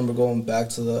I just remember going back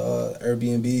to the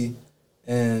Airbnb,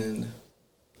 and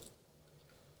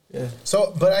yeah.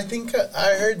 So, but I think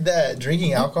I heard that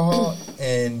drinking alcohol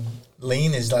and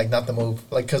lean is like not the move.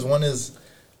 Like, cause one is,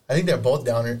 I think they're both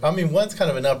downer. I mean, one's kind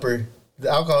of an upper. The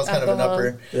alcohol is kind of an Alcohol.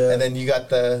 upper, Yeah. and then you got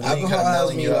the lean Alcohol kind of has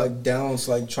melting me you up. like down to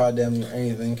like try damn near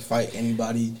anything, fight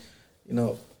anybody.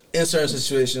 In certain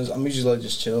situations, I'm usually like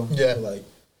just chill. Yeah. But, like,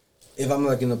 if I'm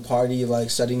like in a party like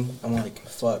setting, I'm like,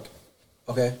 fuck,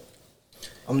 okay,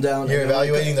 I'm down. You're And I'm like,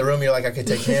 evaluating the room. You're like, I could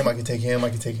take him. I could take him. I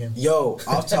could take him. Yo,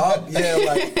 off top, yeah,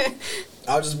 like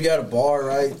I'll just be at a bar,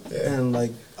 right, Yeah. and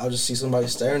like I'll just see somebody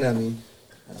staring at me,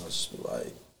 and I'll just be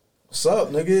like, "What's up,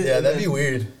 nigga?" Yeah, And that'd then- be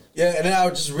weird. Yeah, and then I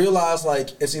would just realize like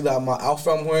it's either my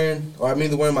outfit I'm wearing, or I'm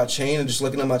either wearing my chain and just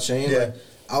looking at my chain. Yeah. Like,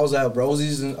 I was at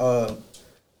Rosie's in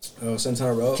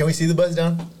Santana Row. Can we see the buzz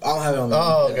down? I don't have it on me.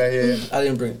 Oh, okay, yeah. I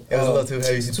didn't bring it. It was a little too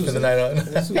heavy for the night on.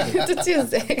 It's Tuesday. It's a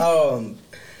Tuesday.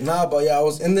 Nah, but yeah, I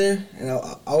was in there, and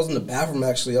I was in the bathroom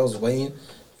actually. I was waiting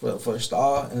for the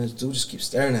stall, and this dude just keeps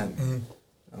staring at me. Mhm.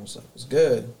 I was like, "What's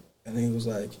good?" And he was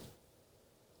like,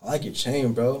 "I like your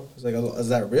chain, bro." He's like, "Is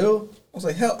that real?" I was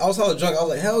like, "Hell!" I was hella drunk. I was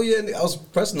like, "Hell yeah!" I was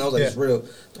pressing. I was like, Yeah. "It's real."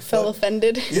 The Felt fuck?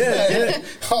 offended. Yeah.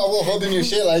 Oh, well, holding your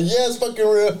shit like, yeah, it's fucking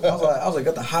real. I was like,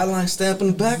 got the Highline stamp in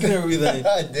the back and everything.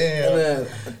 God damn. And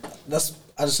then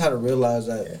I just had to realize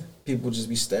that Yeah. people just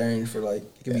be staring for like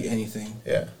it could be Yeah. anything.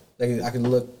 Yeah. Like I can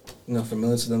look,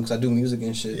 familiar to them because I do music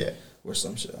and shit. Yeah. Or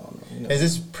some shit. I don't know. Is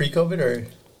this pre-COVID or?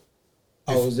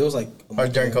 Oh, it was like a Or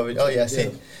month during ago. COVID? Oh yeah, see,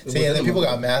 It was and then within a people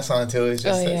month. got masks on too. It's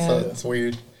just Oh, yeah. so it's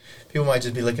weird. People might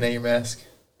just be looking at your mask,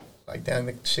 like, damn,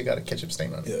 the shit got a ketchup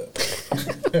stain on it.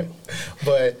 Yeah.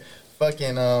 But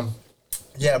fucking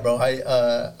yeah, bro.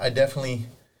 I definitely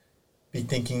be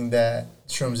thinking that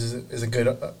shrooms is a good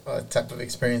type of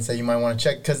experience that you might want to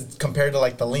check, because compared to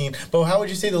like the lean. But how would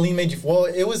you say the lean made you? Well,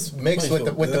 it was mixed with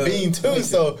the bean too,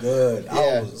 so good. Yeah.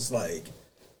 I was like,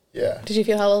 yeah. Did you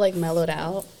feel hella like mellowed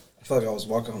out? I felt like I was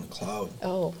walking on a cloud.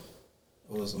 Oh.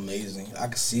 It was amazing. I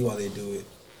could see why they do it.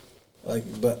 Like,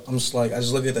 but I'm just like, I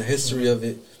just look at the history of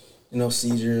it, you know,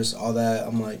 seizures, all that.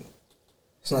 I'm like,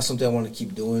 it's not something I want to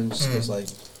keep doing just because, like,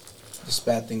 there's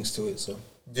bad things to it. So,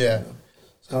 Yeah. you know,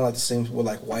 it's kind of like the same with,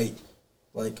 like, white.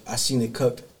 Like, I seen it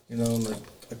cooked, you know, like,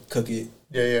 I cook it,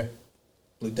 Yeah.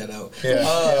 bleep that out. Yeah.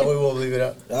 Yeah, we will leave it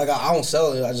up. Like, I don't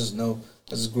sell it, I just know.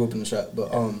 I just grew up in the trap. But,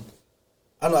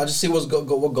 I don't know, I just see what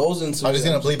goes into it. I'm just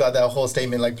going to bleep out that whole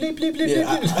statement, like, bleep, bleep, bleep,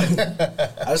 Yeah,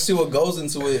 bleep. I just see what goes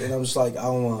into it, and I'm just like, I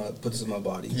don't want to put this in my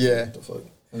body. Yeah. What the fuck?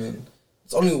 And then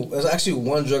there's actually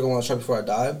one drug I want to try before I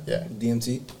die. Yeah.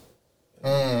 DMT.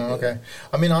 Okay.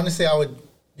 I mean, honestly,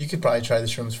 you could probably try the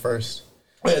shrooms first.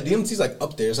 Oh yeah, DMT's like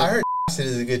up there. It's like, I heard acid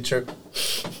is a good trip.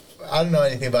 I don't know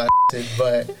anything about acid,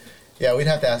 but yeah, we'd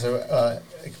have to ask a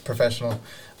professional.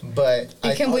 But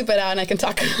You can bleep it out and I can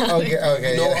talk about it.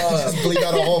 Okay. No, Yeah. Just bleep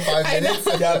out a whole 5 minutes.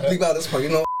 yeah, bleep out this part. You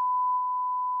know,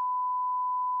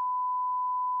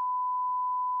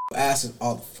 acid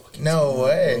all the fucking No time,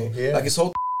 way. bro. Yeah. Like his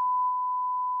whole.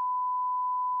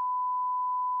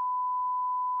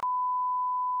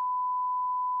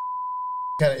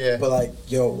 Kinda, yeah. But like,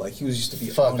 yo, like he was used to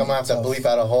be. Fuck, I'm gonna have to tough. bleep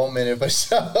out a whole minute, but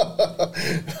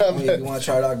I mean, if you want to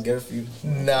try it out, I can get it for you.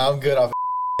 nah, I'm good off.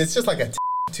 It's just like a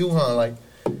too, huh? Like,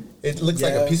 it looks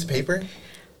like a Yeah. piece of paper.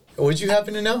 Would you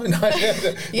happen to know?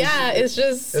 Yeah, it's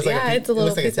just, It's like it's a it little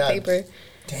looks like a piece of tab. paper.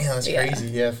 Damn, that's Yeah. crazy.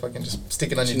 Yeah, fucking just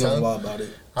stick it on She your knows a tongue. lot about it.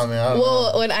 I mean, I don't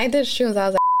Well, know. when I did shrooms, I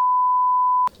was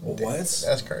Well, what?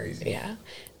 That's crazy. yeah.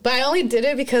 But I only did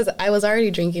it because I was already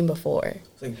drinking before.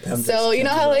 It's like Pem So, you know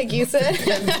how, like you said,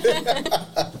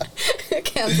 it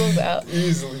cancels out.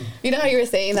 Easily. You know how you were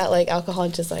saying that, like, alcohol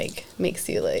just, like, makes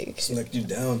you, like, It's like you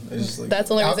down. It's just like that's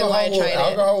the only reason why I tried it.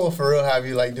 Alcohol will for real have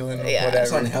you like doing Yeah.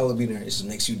 it's on whatever. hella beater. It just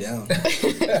makes you down.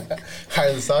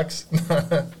 Higher the socks.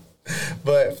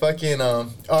 But fucking all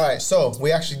right, so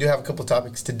we actually do have a couple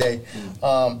topics today.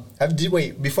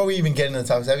 Wait, before we even get into the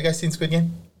topics, have you guys seen Squid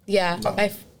Game? Yeah. You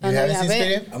haven't seen Squid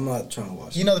Game? I'm not trying to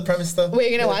watch. You know the premise though?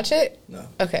 Wait, you're going to watch it? No.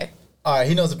 Okay. All right,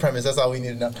 he knows the premise. That's all we need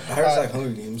to know. I heard it's like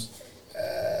Hunger Games.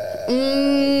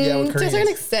 Yeah, with To a certain Koreans.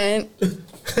 extent.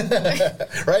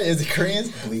 Right? Is it Koreans?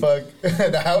 Bleep.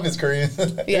 Fuck. I hope it's Korean.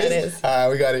 Yeah, it is. All right,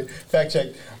 we got it. Fact check.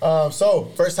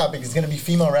 So, first topic is going to be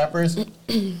female rappers.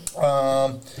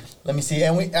 Let me see.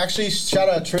 And we actually shout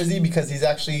out Trizzy because he's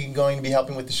actually going to be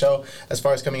helping with the show as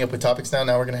far as coming up with topics now.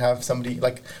 Now we're going to have somebody,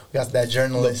 like, we got that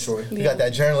journalist. Troy. We got that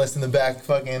journalist in the back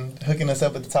fucking hooking us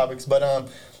up with the topics. But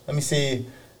let me see.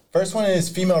 First one is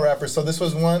female rappers. So this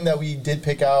was one that we did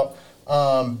pick out.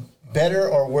 Better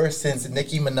or worse since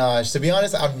Nicki Minaj. To be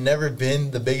honest, I've never been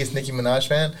the biggest Nicki Minaj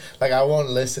fan. Like, I won't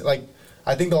listen. Like,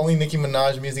 I think the only Nicki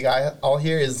Minaj music I'll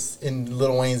hear is in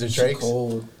Lil Wayne's or She's Drake's.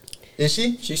 cold. Is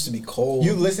she? She used to be cold.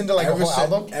 You listened to like a whole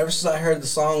album? Ever since I heard the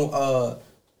song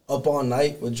 "Up All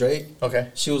Night" with Drake, Okay.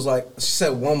 she was like, she said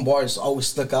one bar just always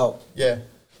stuck out. Yeah.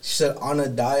 She said, "On a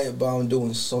diet, but I'm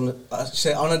doing she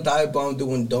said, "On a diet, but I'm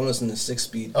doing donuts in the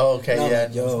 6-speed." Oh, okay, And I'm yeah.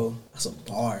 like, yo, that's a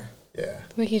bar. Yeah.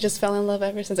 Wait, he just fell in love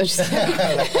ever since. I'm just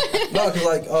kidding. No, cause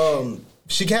like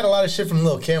She had a lot of shit from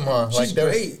Lil Kim, huh? she's there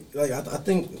was- great. Like I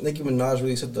think Nicki Minaj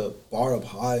really set the bar up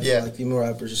high Yeah. for like female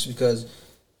rappers, just because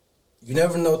you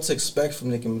never know what to expect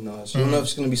from Nicki Minaj. You don't know if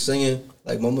she's gonna be singing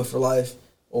like "Moment for Life"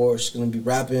 or she's gonna be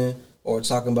rapping or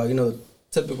talking about the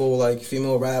typical like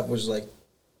female rap, which is like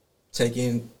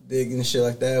taking digging and shit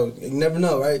like that. You never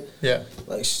know, right? Yeah.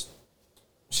 Like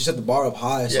she set the bar up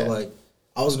high. So Yeah. like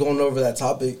I was going over that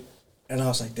topic, and I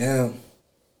was like, damn.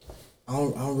 I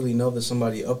don't really know if there's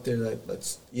somebody up there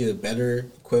that's either better,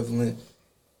 equivalent,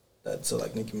 to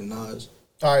like Nicki Minaj.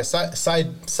 All right,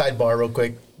 sidebar real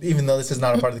quick. Even though this is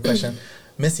not a part of the question,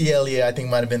 Missy Elliott I think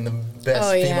might have been the best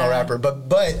Oh, female yeah. rapper,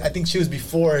 but I think she was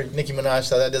before Nicki Minaj,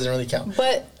 so that doesn't really count.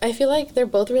 But I feel like they're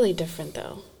both really different,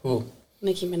 though. Ooh.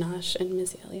 Nicki Minaj and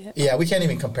Missy Elliott. Yeah, we can't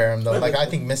even compare them though. Like I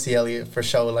think Missy Elliott for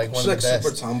sure, like one She's of like the best.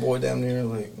 super tomboy damn near.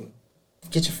 Like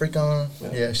Get your freak on.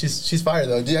 Yeah. Yeah, she's fire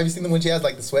though. Have you seen them when she has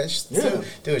like the sweat? Yeah.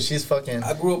 Dude, she's fucking.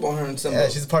 I grew up on her in Timbo. Yeah,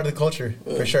 she's a part of the culture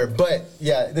Yeah. for sure. But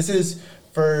yeah, this is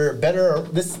for better.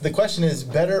 The question is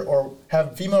better or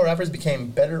have female rappers became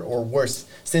better or worse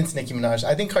since Nicki Minaj?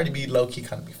 I think Cardi B low key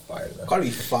kind of be fire though. Cardi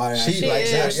B fire. She actually. likes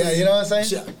is. it. Yeah, you know what I'm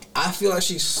saying? I feel like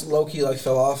she's low key like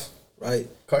fell off, right?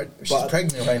 She's But-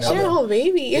 pregnant right She had a now. whole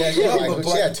baby. Yeah, she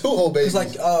had 2 whole babies.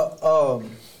 It's like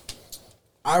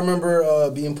I remember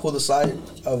being pulled aside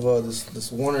of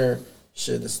this Warner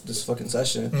shit, this fucking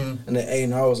session. And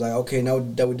then A&R was like, okay, now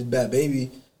that we did Bad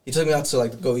Baby, he took me out to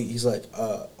like go eat. He's like,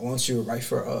 I want you to write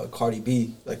for Cardi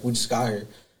B. Like, we just got her.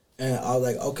 And I was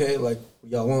like, okay, like,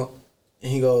 what y'all want?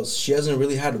 And he goes, she hasn't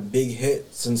really had a big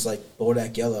hit since like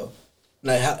Bodak Yellow. And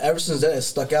ever since then, it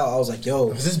stuck out. I was like, yo.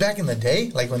 Was this back in the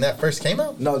day? Like when that first came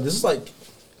out? No, this is like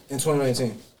in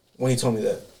 2019 when he told me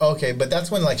that. Okay, but that's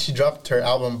when like she dropped her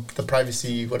album, The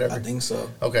Privacy, whatever. I think so.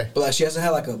 Okay. But like she hasn't had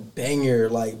like a banger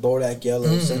like Bodak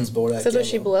Yellow since Bodak Yellow. That's what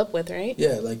she blew up with, right?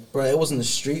 Yeah, like, bro, it was in the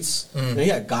streets. And he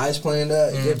had guys playing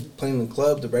that. He had playing in the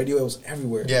club, the radio, it was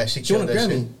everywhere. Yeah, she won killed a that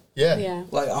Grammy. shit. Yeah. Yeah.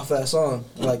 Like, off that song.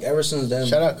 Like, ever since then.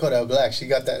 Shout out Kodak Black. She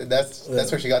got that. That's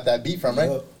where she got that beat from,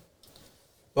 right? Yeah.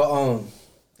 But,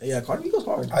 yeah, Cardi B goes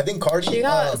hard. I think Cardi. She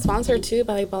got sponsored too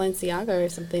by like Balenciaga or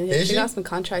something. Is She she? got some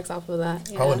contracts off of that.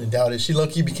 Yeah. I wouldn't doubt it. She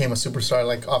low-key became a superstar,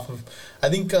 like, off of... I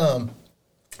think,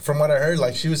 from what I heard,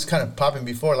 like, she was kind of popping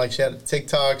before. Like, she had a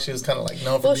TikTok. She was kind of, like,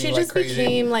 known for Well, being, she like, just crazy.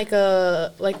 became like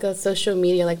a social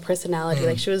media like personality.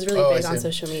 Like she was really Oh, I big on see.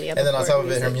 social media. And then on before top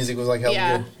of it, her music was, like, hella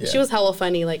Yeah. good. She was hella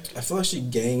funny. Like I feel like she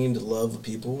gained the love of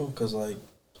people because, like,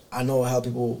 I know how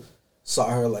people saw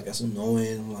her, like, as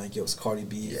annoying. Like, yo, it's Cardi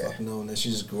B. Yeah. Fuck no. And then she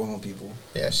just grew on people.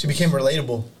 Yeah, she became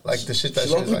relatable. Like, the shit that She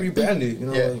she was, low-key like... rebranded, you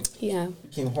know? Yeah. Like, yeah.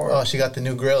 became hard. Oh, she got the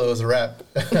new grill. It was a rap.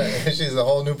 She's a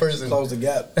whole new person. Close the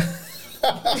gap.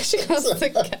 She goes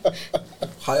to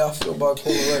How y'all feel about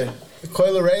Coyle Ray?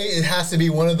 Coyle Ray, it has to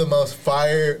be one of the most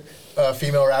fire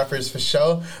female rappers for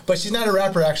sure. But she's not a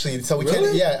rapper, actually. So we can't...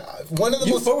 Really? Yeah. One of the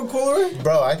You most... fuck with Coyle Ray?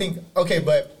 Bro, I think... Okay,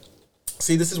 but...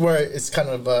 See, this is where it's kind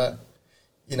of...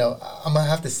 you know, I'm going to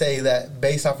have to say that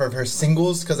based off of her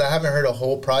singles, because I haven't heard a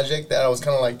whole project that I was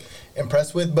kind of, like,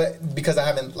 impressed with, but because I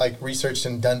haven't, like, researched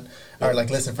and done... Or,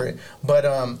 like, listened for it. But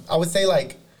I would say,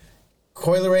 like...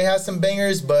 Coyle Ray has some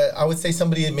bangers, but I would say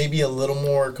somebody maybe a little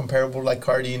more comparable like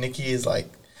Cardi and Nicki is like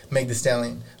Meg Thee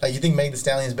Stallion. Like, you think Meg Thee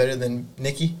Stallion is better than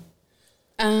Nicki?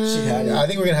 She had it. I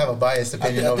think we're gonna have a biased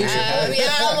opinion over think here.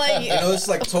 Yeah, I'm like You know, it's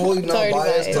like totally not Totally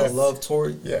biased. I biased. love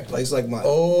Tory. Yeah. Like, it's like my...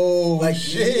 Oh, like,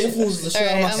 shit. he influences the shit All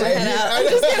out right, of my I'm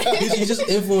gonna head out. he just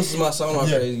influences my song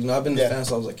Yeah. crazy. You know, I've been a Yeah. fan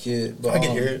since I was a kid. But, I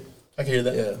can hear it. I can hear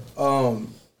that. Yeah.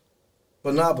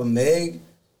 But Meg,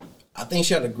 I think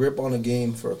she had a grip on the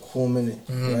game for a cool minute,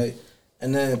 right?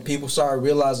 And then people started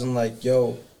realizing, like,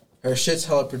 yo, her shit's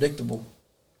hella predictable.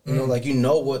 You know, like, you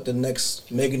know what the next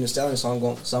Megan Thee Stallion song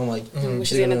gonna sound like. What She's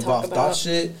she's gonna gonna talk involve thought about.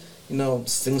 shit, you know,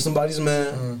 sing somebody's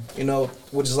man, you know,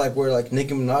 which is like where, like,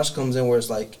 Nicki Minaj comes in where it's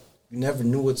like, you never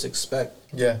knew what to expect.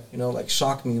 Yeah. You know, like,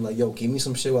 shock me, like, yo, give me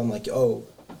some shit where I'm like, yo,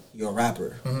 you're a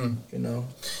rapper, you know?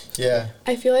 Yeah.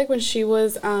 I feel like when she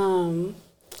was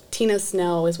Tina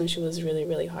Snow is when she was really,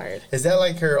 really hard. Is that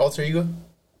like her alter ego?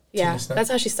 Yeah, Snow? that's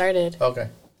how she started. Okay.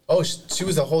 Oh, she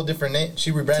was a whole different name.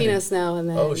 She rebranded. Tina Snow, and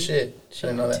then Oh, shit. she I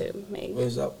didn't know went that. to Meg. What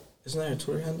is that? Isn't that her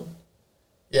Twitter handle?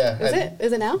 Yeah. Is it?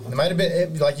 Is it now? It might have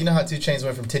been, like, you know how 2 Chainz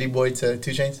went from Titty Boy to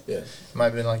 2 Chainz? Yeah. It might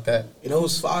have been like that. You know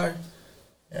who's fire?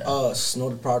 Yeah. Snow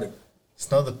the Product.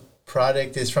 Snow the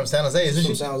Product is from San Jose, isn't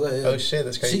From she? San Jose, yeah. Oh, shit,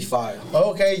 that's crazy. She fire.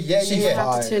 Oh, okay, yeah, She yeah, yeah.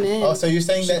 I'll have to tune in. Oh, so you're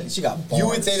saying that She got you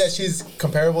would bars. say that she's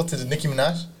comparable to Nicki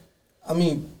Minaj? I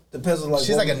mean, depends on like.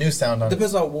 She's what like a new sound on it.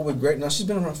 Depends on what would great. Now she's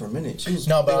been around for a minute. She was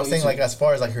No, but big I'm on saying YouTube. like as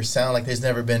far as like her sound, like there's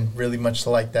never been really much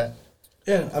like that.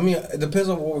 Yeah, I mean, it depends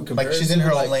on what we compare. Like, she's it in to.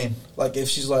 her own Like- lane. Like if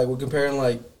she's like we're comparing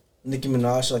like Nicki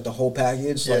Minaj, like the whole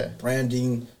package, Yeah. like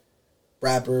branding,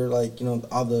 rapper, like you know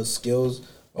all the skills,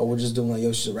 or we're just doing like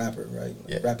yo, she's a rapper, right? Like,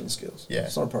 Yeah. rapping skills. Yeah.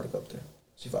 Snow the Product up there.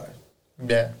 She fire.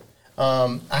 Yeah.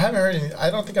 I haven't heard any, I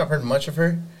don't think I've heard much of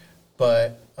her,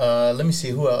 but let me see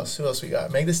who else we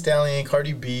got. Meg Thee Stallion,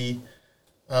 Cardi B.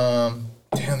 Damn,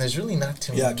 there's really not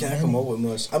too Yeah, I many. can't come up with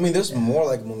much. I mean, there's more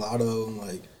like Mulatto and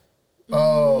like.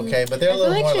 Oh, okay, but they're I a feel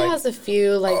little like more she like. has a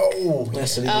few like. Oh,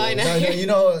 City Oh, I Girls. know. no, you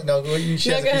know, no, she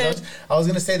No, has go a few ahead. songs. I was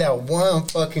gonna say that one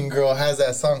fucking girl has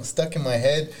that song stuck in my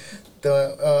head.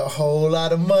 The whole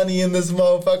lot of money in this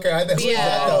motherfucker. Who's that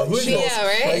Yeah. though? Who's Bia,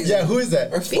 that? right? Yeah, who is Her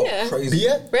that? flow Bia. crazy.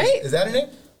 Bia? Right? Is that her name?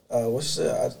 What's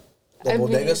that? The I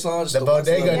Bodega mean- song. just The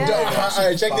Bodega. Yeah. All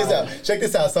right, check this out. Check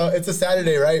this out. So it's a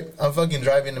Saturday, right? I'm fucking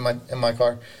driving in my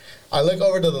car. I look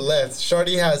over to the left.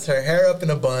 Shorty has her hair up in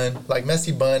a bun, like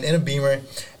messy bun, in a Beamer,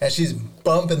 and she's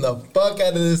bumping the fuck out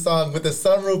of this song with the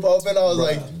sunroof open. I was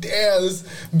like, damn, this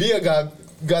Bia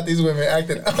got these women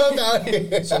acting up out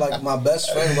here. So like my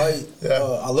best friend, right? Yeah.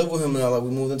 I live with him and like we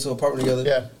moved into an apartment together.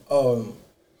 Yeah.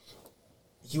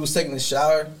 He was taking a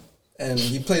shower and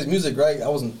he plays music, right? I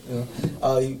wasn't, you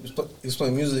know. He was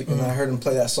playing music and I heard him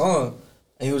play that song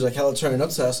and he was like hella turning up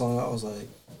to that song. I was like,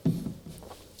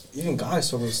 even guys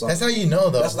struggle with the song. That's how you know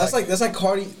though. That's like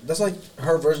Cardi. That's like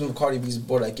her version of Cardi B's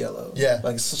 "Bodak Yellow." Yeah.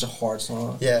 Like it's such a hard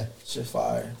song. Yeah. Shit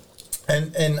fire.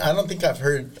 And I don't think I've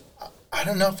heard. I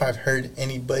don't know if I've heard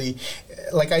anybody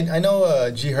like I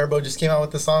know G Herbo just came out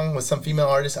with the song with some female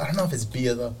artist. I don't know if it's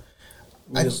Bia though.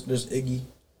 There's Iggy.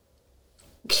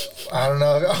 I don't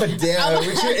know. Oh damn!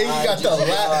 He got the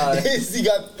laugh. He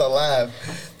got the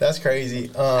laugh. That's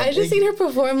crazy. I just seen her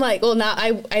perform like. Well, not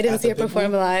I didn't see her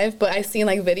perform live, but I seen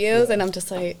like videos, and I'm just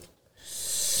like.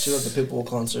 She was at the Pitbull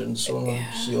concert in Toronto.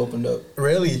 She opened up.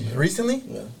 Really? Recently?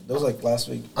 Yeah, that was like last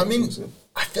week. I mean,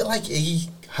 I feel like Iggy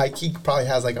high key probably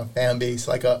has like a fan base,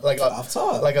 like a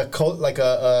cult, like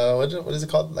a what is it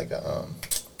called? Like a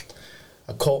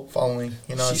cult following.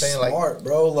 You know what I'm saying? She's smart,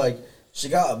 bro. Like. She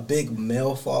got a big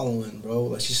male following, bro.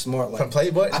 Like she's smart. Like from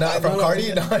Playboy, from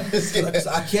Cardi. No, I'm just kidding.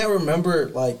 I can't remember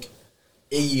like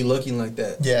Iggy looking like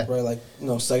that. Yeah, right. Like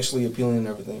sexually appealing and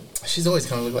everything. She's always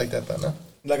kind of looked like that, though. No,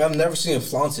 like I've never seen her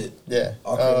flaunt it. Yeah.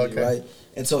 Okay. Right.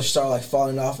 Until she started like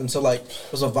falling off. Until like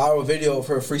there was a viral video of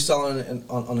her freestyling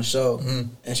on the show,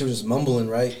 and she was just mumbling.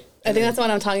 Right. I think that's what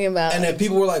I'm talking about. And then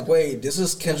people were like, "Wait, this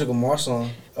is Kendrick Lamar's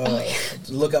song.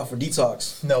 Look out for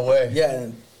Detox." No way. Yeah.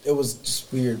 And it was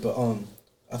just weird, but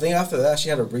I think after that she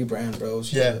had a rebrand, bro.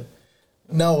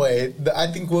 No way. I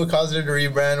think what caused her to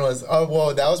rebrand was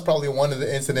that was probably one of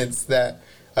the incidents that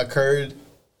occurred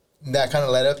that kind of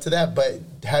led up to that. But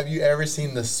have you ever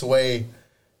seen the Sway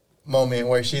moment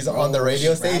where she's on the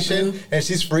radio station rapping? And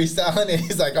she's freestyling and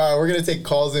he's like, all right, we're gonna take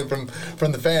calls in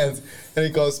from the fans, and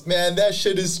he goes, man, that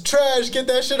shit is trash, get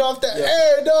that shit off the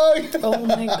air, dog. Oh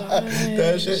my god,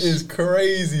 that shit is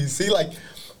crazy. See, like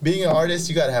being an artist,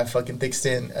 you gotta have fucking thick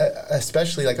skin,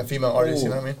 especially like a female artist. Ooh. You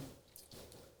know what I mean?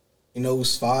 You know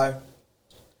who's fire?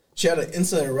 She had an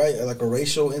incident, right? Like a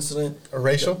racial incident. A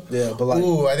racial? Yeah, but like.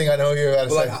 Ooh, I think I know what you're about to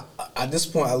say. Like, at this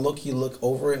point, I look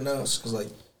over it now, because like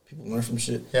people learn from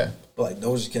shit. Yeah. But like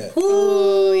Doja Cat.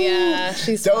 Ooh, yeah,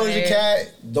 she's Doja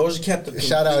Cat. Doja Cat.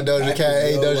 Shout out Doja Cat.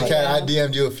 Hey, Doja Cat. I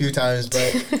DM'd you a few times,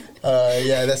 but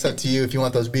yeah, that's up to you. If you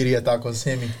want those birria tacos,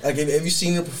 hit me. Like, have you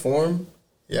seen her perform?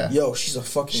 Yeah. Yo, she's a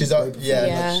fucking. She's a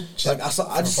yeah. Like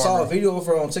I just saw a video of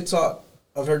her on TikTok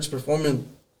of her just performing.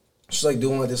 She's like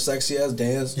doing like this sexy ass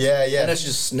dance. Yeah. And then she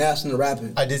just snaps into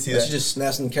rapping. I did see that. She just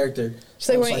snaps in the character.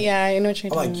 She's like, yeah, I know what you're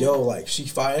talking about. I'm like, yo, like she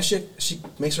fire. She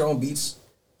makes her own beats.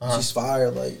 She's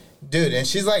fire, like. Dude, and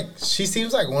she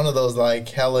seems like one of those like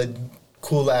hella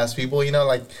cool ass people, you know,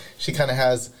 like she kind of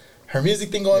has her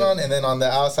music thing going on, and then on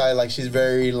the outside, like she's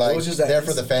very like there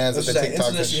for the fans with the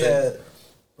TikToks and shit.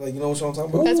 Like, you know what I'm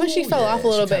talking about? That's when she fell off a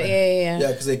little bit. Yeah.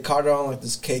 Yeah, because they caught her on like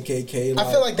this KKK.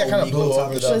 I feel like that kind of blew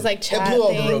over though. It was like it blew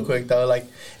over real quick though. Like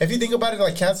if you think about it,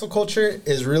 like cancel culture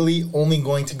is really only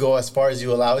going to go as far as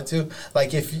you allow it to.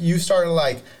 Like if you start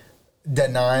like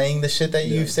denying the shit that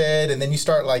you've said, and then you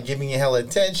start like giving it hella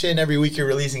attention every week, you're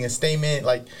releasing a statement.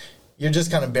 Like you're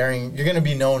just kind of you're gonna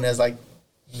be known as like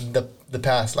the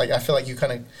past. Like I feel like you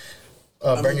kind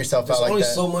of burn yourself out like that.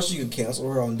 There's only so much you could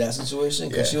cancel her on that situation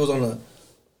because she was on a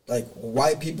like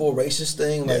white people racist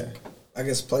thing, like I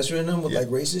guess pleasuring them with like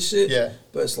racist shit. Yeah.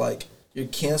 But it's like you're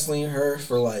canceling her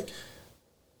for like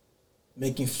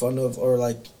making fun of or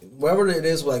like whatever it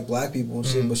is with like black people and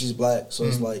shit, but she's black, so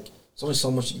it's like there's only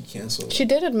so much you can cancel. She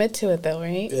did admit to it though,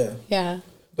 right? Yeah. Yeah.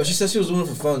 But she said she was doing it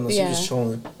for fun, like she was just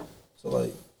trolling. So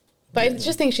like. But I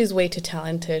just think she's way too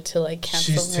talented to like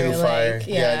cancel her. She's too fire.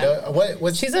 Like,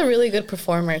 what? She's a really good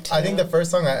performer too. I think the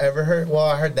first song I ever heard,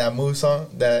 I heard that Move song,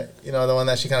 that the one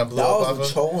that she kind of blew up off of. That was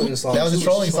a trolling song. That was a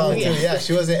trolling song too. Yeah,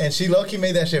 she wasn't, and she low key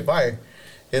made that shit fire.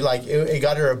 It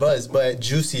got her a buzz. But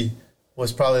Juicy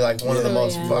was probably like one of the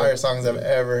most fire songs I've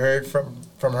ever heard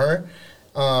from her.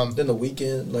 Then The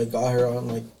Weeknd like got her on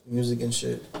like music and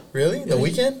shit. Really? Yeah, The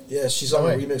Weeknd? Yeah, she's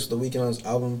on a remix with The Weeknd on his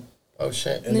album. Oh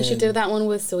shit! And then she did that one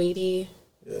with Saweetie.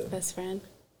 Yeah. Best friend.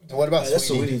 What about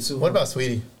Saweetie too? What about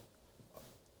Saweetie?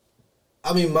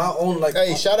 I mean, my own like.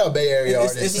 Hey, shout out Bay Area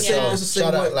artists. It's the same. It's the same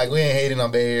shout way. out, like we ain't hating on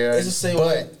Bay Area. It's the same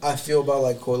way I feel about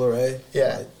like Coi Leray.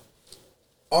 Yeah. Like,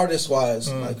 artist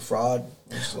wise, like Fraud.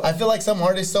 I feel like some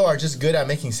artists though are just good at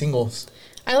making singles.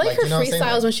 I like her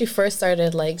freestyles when she first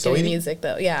started like doing music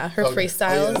though. Yeah, her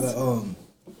freestyles. Oh,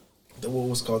 yeah, what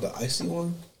was called the Icy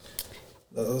one.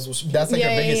 That's what she. That's like her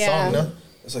biggest song, no?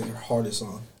 It's like her hardest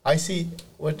song. Icy.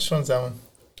 Which one's that one?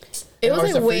 It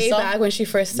was like way back when she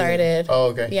first started. Yeah. Oh,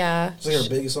 okay. Yeah. It's like her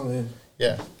biggest song,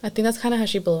 yeah. I think that's kind of how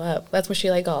she blew up. That's when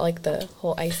she like got like the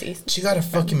whole Icy. She got a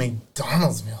fucking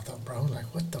McDonald's meal though, bro.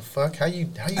 Like what the fuck? How you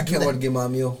I can't wait to get my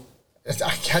meal.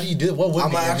 How do you do it? What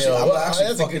would be your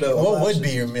meal? What would be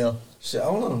your meal? Shit, I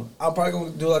don't know. I'm probably gonna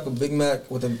do like a Big Mac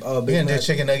with a Big We're gonna Mac. do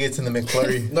chicken nuggets in the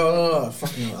McFlurry. No.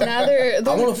 Fuck no. Now they're I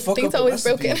wanna fuck things up a always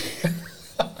recipe. broken.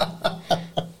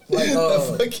 Like,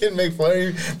 The fucking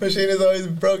McFlurry machine is always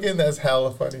broken. That's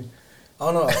hella funny.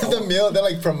 I don't know. The meal, they're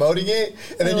like promoting it,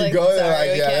 and then They're you go like, and they're "Sorry,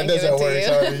 like, we yeah, that can't give doesn't it to work. you."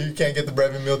 Sorry, you can't get the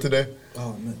Brevin meal today.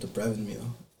 Oh, I meant the Brevin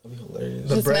meal. That'd be hilarious.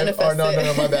 The Just bread? Oh, manifest no,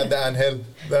 it. my bad. The Angel.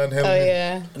 The Angel. Oh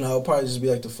yeah. No, it'll probably just be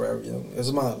like the Forever Young.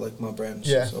 It's my brand.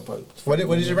 Yeah. So I'll probably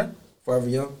What is your brand? Forever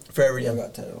Young. Forever Yeah, I Young.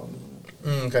 got tatted on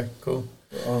me. Okay, cool.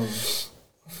 But,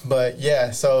 But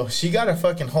yeah, so she got a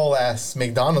fucking whole ass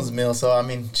McDonald's meal. So I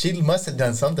mean, she must have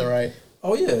done something right.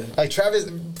 oh yeah. Like Travis.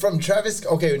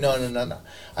 Okay, no.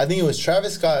 I think it was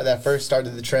Travis Scott that first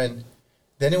started the trend.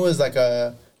 Then it was like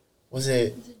was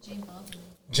it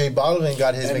J Balvin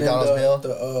got his And McDonald's then meal?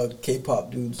 the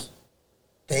K-pop dudes.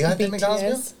 They got their McDonald's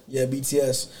meal? BTS. Yeah,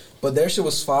 BTS. But their shit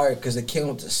was fire because it came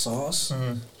with the sauce.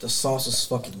 Mhm. The sauce was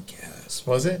fucking gas.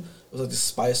 Was it? It was like the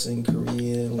spicing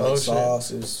Korean Oh, shit.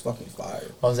 sauce. It was fucking fire.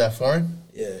 Oh, was that foreign?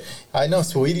 Yeah. I know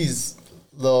Sweetie's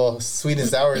little sweet and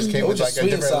sours came It with was like just a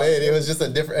sweet and different sour. lid. It was just a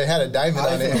different. It had a diamond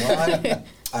I on ain't gonna it. lie,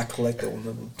 I collected one of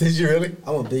them. Did you really?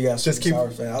 I'm a big ass Just sweet and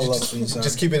keep. sour fan. I love sweet and sour.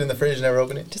 Just keep it in the fridge. Never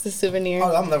open it. Just a souvenir.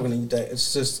 I'm never gonna eat that.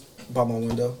 It's just by my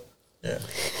window. Yeah.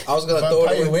 I was gonna By- throw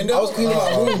by it your away. window? I was cleaning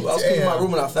my Oh, room. I was cleaning my damn.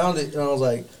 room and I found it and I was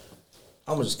like,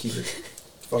 I'm gonna just keep it.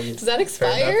 Fuck it. Does that Fair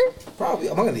expire? Probably.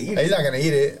 I'm not gonna eat He's it. not gonna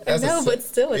eat it. I know, but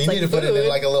still, it's you like need to put it in food.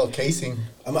 like a little casing.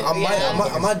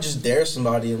 I might just dare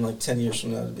somebody in like 10 years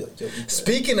from now to be like, yo, eat that.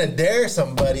 Speaking of dare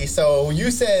somebody, so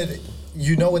you said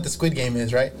you know what the Squid Game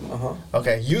is, right? Uh-huh.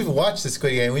 Okay, you've watched the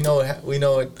Squid Game. We know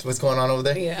what's going on over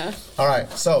there. Yeah. All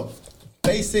right, so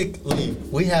basically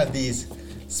we have these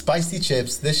spicy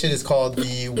chips. This shit is called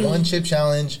the One Chip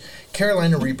Challenge,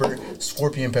 Carolina Reaper,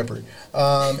 Scorpion Pepper.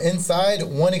 Inside,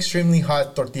 one extremely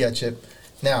hot tortilla chip.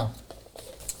 Now,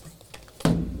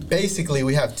 basically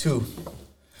we have two.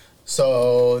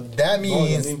 So that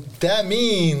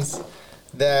means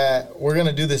that we're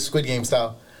gonna do this Squid Game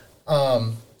style.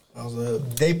 How's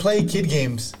that? They play kid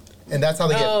games, and that's how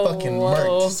they get Oh, fucking whoa.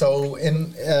 murked. So,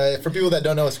 for people that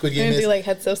don't know what Squid You're Game gonna is, do like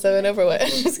head so 7 over what?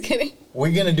 Just kidding.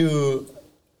 we're gonna do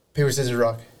paper scissors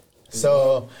rock.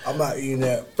 So I'm not eating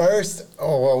that. first, we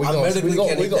I medically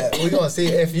can't eat that. gonna see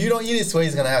if you don't eat it.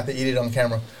 Sway's gonna have to eat it on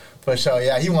camera for sure.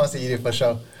 Yeah, he wants to eat it for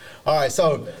sure. All right,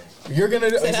 so you're gonna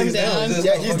do. Said I'm down.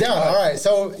 Yeah, he's down. All right,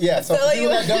 so yeah, so So for like,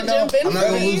 people you that don't know, jump in I'm not for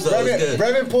gonna me? lose though. It's good.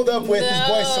 Brevin pulled up with his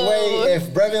boy No. Sway. If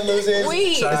Brevin loses,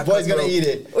 Wait. his boy's gonna eat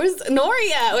it. Where's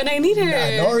Nori at when I need her?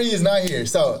 Nah, Nori is not here.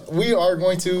 So we are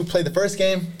going to play the first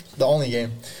game, the only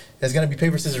game. It's gonna be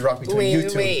paper scissors rock between you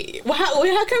two. Wait.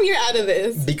 How come you're out of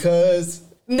this? Because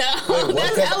No,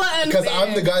 that's hella unfair. because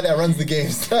I'm the guy that runs the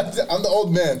games. I'm the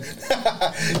old man.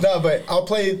 No, but I'll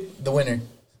play the winner.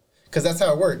 Because that's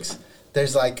how it works.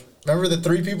 There's like, remember the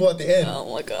 3 people at the end?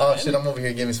 Oh my God. Oh shit, I'm over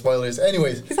here giving spoilers.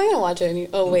 Anyways, He's not gonna watch it.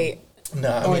 Oh wait.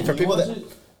 nah, I mean for people that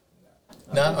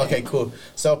nah, okay, cool.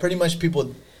 So pretty much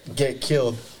people get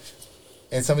killed,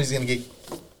 and somebody's gonna get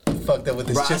fucked up with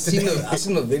this Bro, I chip seen today.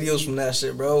 the videos from that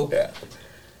shit, bro. Yeah.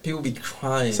 People be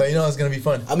crying. So you know it's gonna be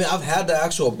fun. I mean, I've had the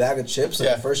actual bag of chips in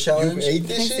the first challenge. You ate Can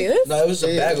this I shit? see this? No, it was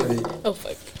a Yeah, bag yeah. of it. Oh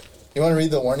fuck. You want to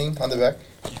read the warning on the back?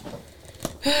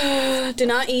 Do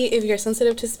not eat if you're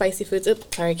sensitive to spicy foods.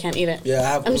 Oops, sorry, I can't eat it. Yeah, I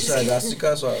have I'm just- pulsar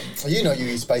gastrica, so You know you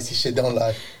eat spicy shit. Don't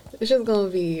lie. It's just gonna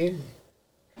be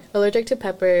allergic to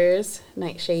peppers,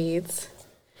 nightshades.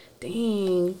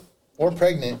 Dang. Or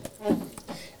pregnant.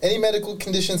 Any medical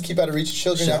conditions, keep out of reach of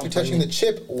children. Shit, After I'm touching the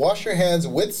chip, wash your hands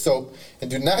with soap and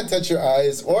do not touch your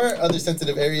eyes or other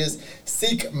sensitive areas.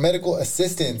 Seek medical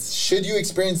assistance. Should you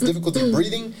experience difficulty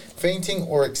breathing, fainting,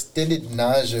 or extended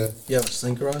nausea? you have a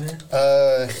sinker on here?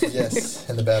 Yes,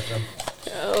 in the bathroom.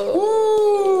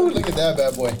 Oh, Woo! Look at that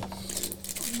bad boy.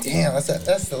 Damn,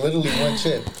 that's literally one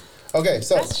chip. Okay,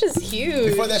 so that's just huge.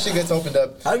 before that shit gets opened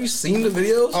up, Have you seen the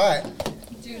videos? all right.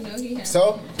 Dude, no, he has.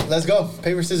 So let's go.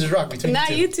 Paper, scissors, rock between Not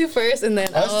you you two. two first, and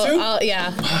then Us two?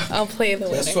 I'll play the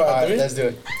Let's winner. try All right, 3. let's do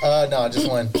it. No, just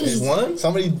one. Just one?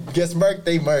 Somebody gets murked,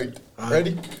 they murked.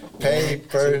 Ready?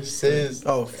 Paper, scissors.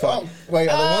 Oh, fuck. Wait,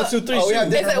 The 1, 2, 3 oh, we shoot. have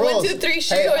Is different it 1, rules. 2, 3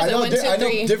 shoot, Hey, or is I it know 1, 2, I know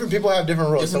 3? different people have different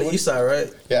rules. It's from So the east side,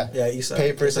 right? yeah. Yeah, east side.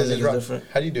 Paper, East side scissors, is rock. different.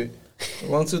 How do you do it?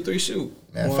 1, 2, 3 shoot.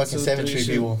 Man, 1, fucking 2, 7 3, Tree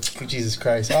shoot. people. Jesus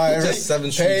Christ. All right, ready? Just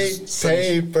 7 trees.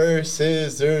 Paper,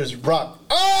 scissors, rock. You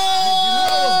know Oh!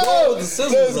 I was going with the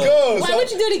scissors, Let's though. go. Why So-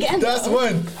 would you do it again? That's though?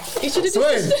 one. You should have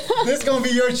Sway, just. this gonna be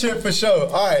your chip for sure.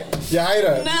 All right,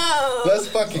 Yahaira. No. Let's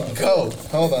fucking go.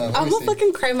 Hold on. Let I'm me gonna see.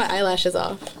 fucking cry my eyelashes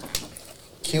off.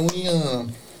 Can we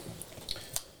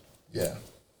yeah.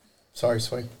 Sorry,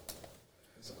 Sway.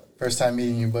 First time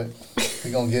meeting you, but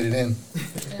We gonna get it in.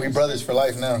 We brothers for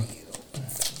life now.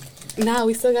 Nah,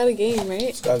 we still got a game,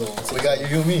 right? Gotta go on. We got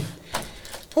you and me.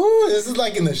 Woo, this is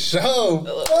like in the show.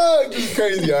 Oh, this is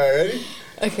crazy. All right, ready?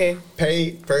 Okay.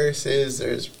 Paper,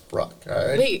 scissors, rock. All right,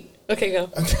 ready? Wait. Okay, go.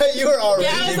 You were already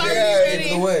Yeah, I was already there. ready.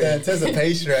 Either way. The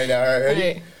anticipation right now. All right, ready?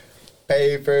 Alright.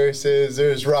 Paper,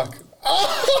 scissors, rock.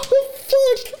 Oh,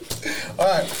 fuck. All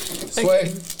right, sway.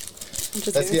 Okay. I'm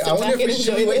just Let's gonna get. I sit wonder back if we and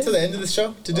should we enjoy wait this. till the end of the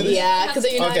show to do this. Yeah,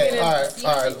 because you're not Okay. gonna. All right.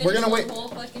 All right. We're gonna wait. Whole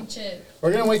fucking chip.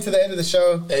 We're gonna wait till the end of the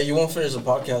show. Hey, you won't finish the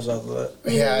podcast after that.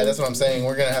 Yeah, that's what I'm saying.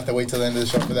 We're gonna have to wait till the end of the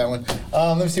show for that one.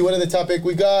 Let me see. What other topic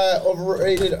we got?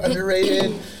 Overrated,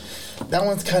 underrated. That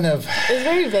one's kind of. It's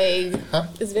very vague. Huh?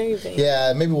 It's very vague.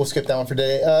 Yeah, maybe we'll skip that one for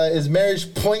today. Is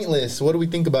marriage pointless? What do we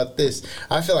think about this?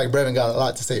 I feel like Brevin got a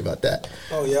lot to say about that.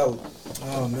 Oh yeah.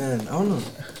 Oh man, I don't know.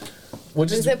 We'll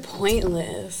Is just it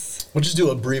pointless? we'll just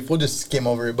do a brief. We'll just skim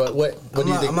over it. But what do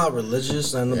you think? I'm not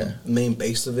religious, and Yeah. the main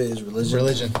base of it is religion.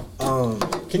 Religion.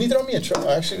 Can you throw me a truth?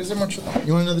 Actually, is there more truth?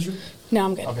 You want another truth? No,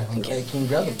 I'm good. Okay, I'm good. Hey, can you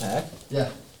grab the pack? Yeah.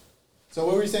 So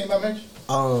what were you saying about marriage?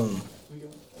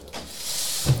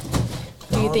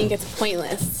 Do you think it's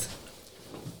pointless?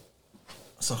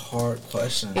 That's a hard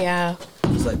question. Yeah.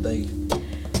 It's like they.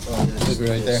 Oh, yeah, Just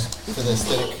right there for the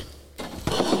aesthetic.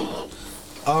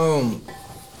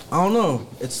 I don't know.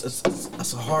 It's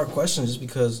that's a hard question just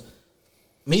because,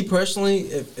 me personally,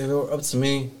 if it were up to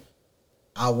me,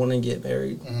 I wouldn't get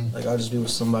married. Mm-hmm. Like I'll just be with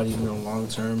somebody long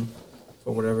term,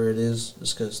 for whatever it is.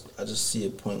 Just because I just see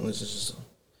it pointless. It's just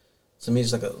to me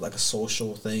it's like a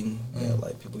social thing that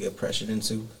like people get pressured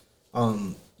into.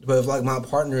 But if like my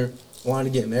partner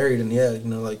wanted to get married, and yeah,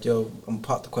 like yo, I'm gonna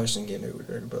pop the question and get married with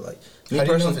her. But like me How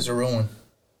do you know personally, if it's a real one?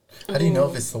 How do you know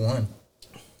if it's the one?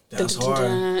 that's Dun, dun, dun,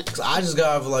 dun. hard. Cause I just got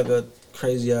out of like a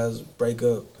crazy ass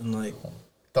breakup and like.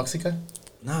 Toxica?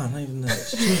 Nah, not even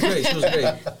that. She was great. She was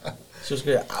great. She was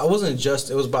great. I wasn't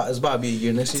just. It's about to be a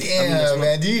year next year. Damn, next month.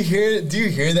 man. Do you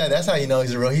hear that? That's how you know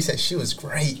he's a real. He said she was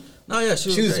great. No, yeah,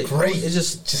 she was great.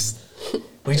 It's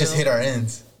We just know? hit our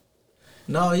ends.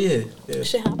 no, yeah.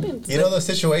 Shit happens. You know those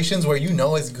situations where you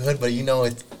know it's good, but you know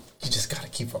it. You just gotta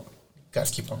keep on.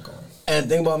 Gotta keep on going. And the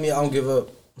thing about me, I don't give up.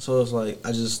 So it's like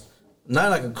I just not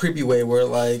in like a creepy way where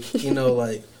like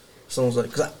like someone's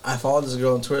like, cause I followed this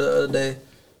girl on Twitter the other day,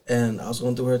 and I was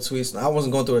going through her tweets. And I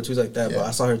wasn't going through her tweets like that, but Yeah.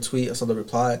 I saw her tweet. I saw the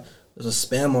reply. There's a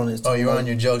spam on it. Oh, you're on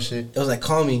your Joe shit. It was like,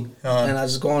 call me. Uh-huh. And I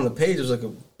just go on the page. It was like a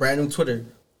brand new Twitter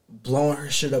blowing her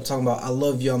shit up, talking about, I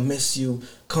love you, I miss you,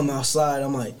 come outside.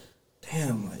 I'm like,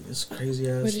 damn, like, it's crazy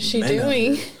ass. What is she men out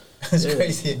doing? here. That's Yeah.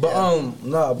 crazy. But, yeah.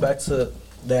 no, back to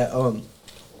that, I don't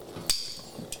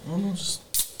know, it just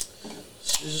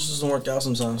doesn't work out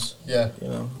sometimes. Yeah.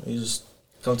 You just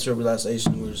come to a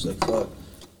realization where you're just like, fuck.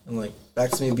 And like,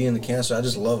 back to me being the Cancer, I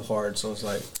just love hard. So it's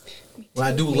like, when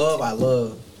I do love, I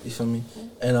love. You feel me?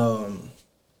 And,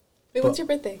 Wait, what's your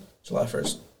birthday? July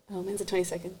 1st. Oh, mine's the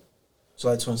 22nd.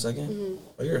 July 22nd?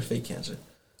 Oh, you're a fake Cancer.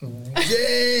 Damn.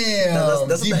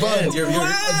 That's debunked. the end. You're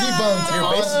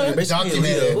Debunked. you're basically a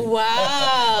Documented. Leo.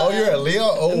 Wow. Oh, you're a Leo.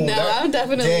 Oh, No, I'm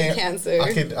definitely a Cancer.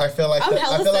 I feel like I'm I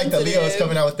hella feel like the Leo is sensitive.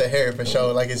 coming out with the hair for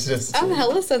sure. Like it's just. I'm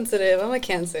hella sensitive. I'm a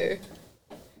Cancer.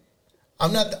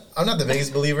 I'm not the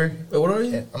biggest believer. Wait, what are you?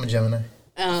 Yeah, I'm a Gemini.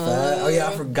 Oh yeah,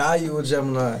 I forgot you were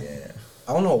Gemini. Yeah.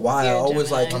 I don't know why. You're I a always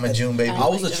Gemini. like. I'm a June baby. I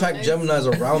always like attract Geminis.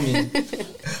 Geminis around me.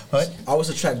 What? I always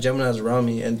attract Geminis around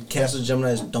me, and Cancer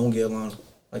Geminis don't get along.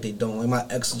 Like they don't. Like my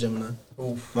ex is Gemini.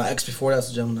 Oof. My ex before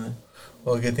that's a Gemini.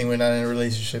 Well, good thing we're not in a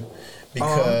relationship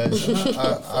because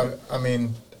I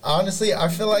mean, honestly, I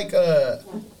feel like I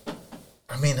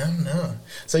don't know.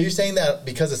 So you're saying that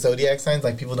because of zodiac signs,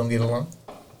 like people don't get along?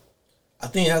 I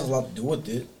think it has a lot to do with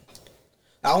it.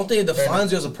 I don't think it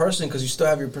defines you as a person because you still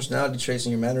have your personality traits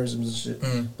and your mannerisms and shit.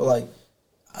 Mm. But like,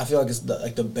 I feel like it's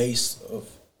the base of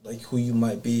like who you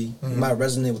might be. You might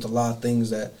resonate with a lot of things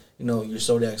that your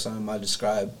zodiac sign might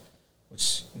describe,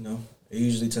 which it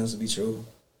usually tends to be true.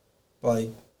 But like,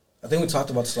 I think we talked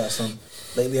about this last time.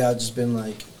 Lately, I've just been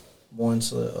like more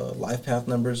into life path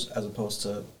numbers as opposed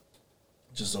to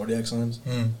just zodiac signs.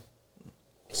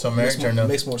 So marriage or no?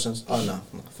 Makes more sense. Oh no,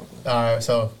 fuck no. All right,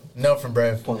 so no from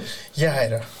Brev. Pointless. Yeah,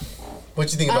 Ida. What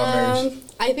you think about marriage?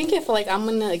 I think if like I'm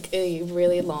in like a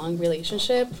really long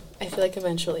relationship, I feel like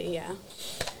eventually, yeah.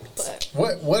 But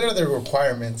What are the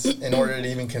requirements in order to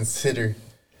even consider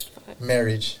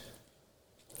marriage?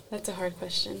 that's a hard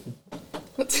question.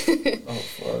 Oh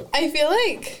fuck. I feel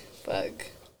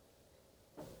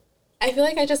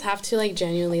like I just have to like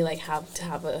genuinely like have to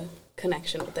have a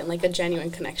connection with them, like a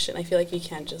genuine connection. I feel like you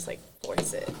can't just like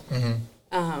force it.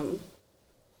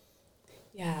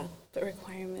 Yeah, but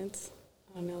requirements,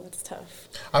 I don't know, that's tough.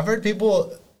 I've heard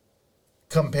people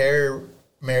compare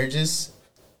marriages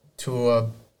to a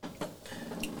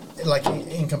like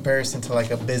in comparison to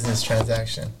like a business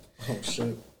transaction. Oh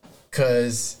shit.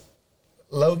 Cause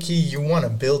low key you want to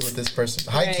build with this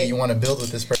person. High key you want to build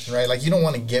with this person, right? Like you don't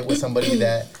want to get with somebody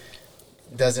that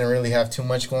doesn't really have too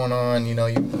much going on. You know,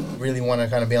 you really want to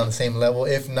kind of be on the same level,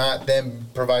 if not them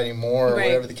providing more or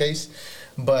whatever the case.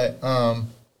 But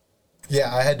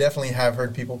yeah, I had definitely have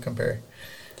heard people compare.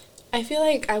 I feel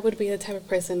like I would be the type of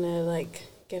person to like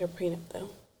get a prenup though.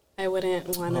 I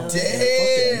wouldn't want to.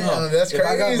 Damn, no, that's crazy. If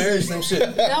I got married, same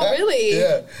shit. Not really.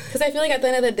 Yeah. Because I feel like at the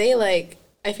end of the day, like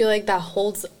I feel like that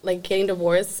holds like getting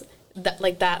divorced. That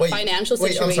like that financial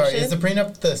situation. I'm sorry. Is the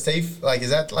prenup the safe? Like, is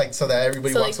that like so that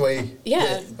everybody walks away?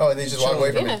 Yeah. Oh, they just walk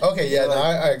away from it. Okay, yeah, no,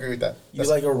 I agree with that. You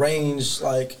like arrange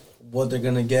like what they're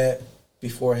gonna get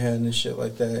beforehand and shit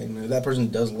like that. And if that person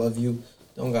does love you,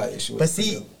 don't got issue with it. But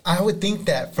see, I would think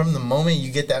that from the moment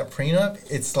you get that prenup,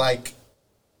 it's like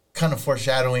kind of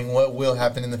foreshadowing what will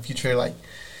happen in the future. Like,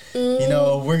 you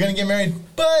know, we're gonna get married,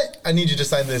 but I need you to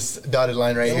sign this dotted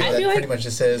line right here that pretty much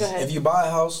just says, if you buy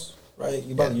a house. Right,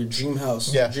 you bought your dream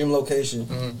house, dream location.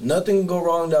 Mm-hmm. Nothing can go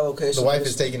wrong in that location. The wife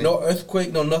is taking it. No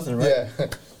earthquake, no nothing, right? Yeah.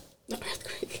 No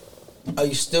earthquake. Are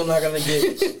you still not gonna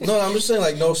get? No, I'm just saying,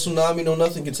 like, no tsunami, no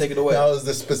nothing can take it away. That was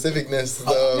the specificness,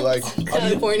 though. Like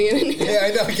California. Yeah,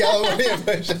 I know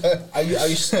California. Are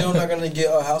you still not gonna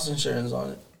get house insurance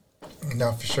on it?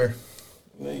 No, for sure.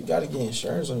 You know, you gotta get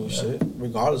insurance on your shit,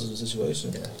 regardless of the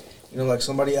situation. Yeah. You know, like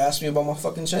somebody asked me about my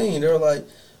fucking chain. They were like,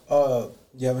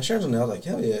 "You have insurance on it?" I was like,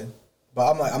 "Hell yeah." But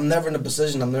I'm like, I'm never in a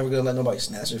position. I'm never gonna let nobody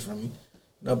snatch it from me.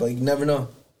 No, but you never know.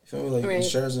 You feel me? Like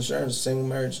insurance. Same with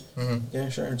marriage. Get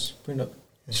insurance. Prenup.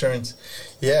 Insurance.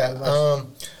 Yeah.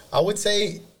 I would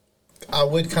say I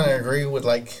would kind of agree with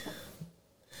like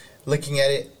looking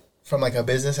at it from like a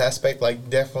business aspect. Like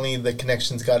definitely the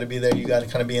connections got to be there. You got to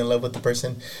kind of be in love with the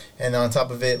person, and on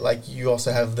top of it, like you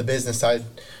also have the business side.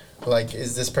 Like,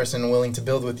 is this person willing to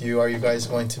build with you? Are you guys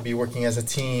going to be working as a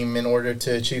team in order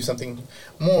to achieve something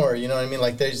more? You know what I mean?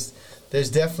 Like, there's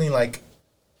definitely, like,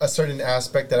 a certain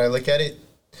aspect that I look at it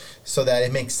so that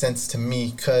it makes sense to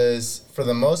me. Because for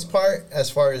the most part, as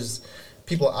far as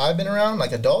people I've been around,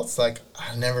 like adults, like,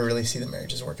 I never really see the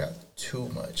marriages work out too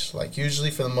much. Like, usually,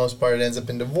 for the most part, it ends up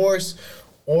in divorce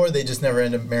or they just never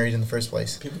end up married in the first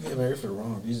place. People get married for the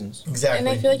wrong reasons. Exactly. And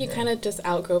I feel like you kind of just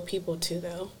outgrow people, too,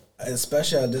 though.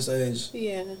 Especially at this age.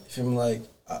 Yeah. If I'm like,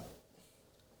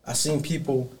 I seen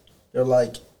people, they're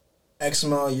like X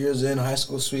amount of years in, high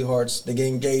school sweethearts, they get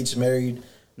engaged, married,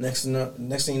 next thing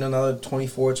you know, another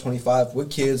 24, 25 with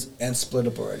kids and split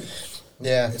up already.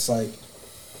 Yeah. It's like,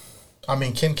 I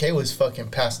mean, Kim K was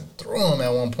fucking passing through him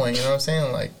at one point, you know what I'm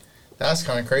saying? Like, that's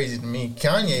kind of crazy to me.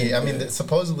 Kanye, I mean,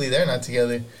 supposedly they're not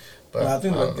together. But I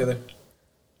think they're together.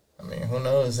 I mean, who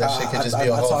knows? That shit could just be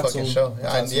a whole fucking show.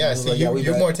 Yeah, see, like,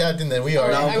 you're more tapped in than we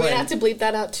are. Are we gonna have to bleep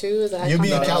that out too? Is that you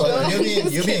be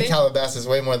in Calabasas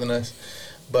way more than us.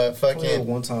 But fucking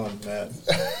one time, man.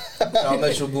 I'll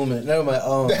let you boom it. Never mind.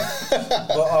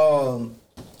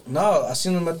 No, I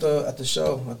seen him at the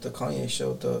show, at the Kanye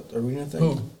show, the arena thing.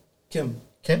 Who? Kim?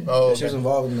 Oh, she was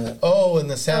involved in that. Oh, in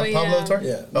the San Pablo tour.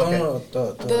 Yeah.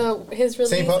 No. His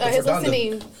release. St. Pablo His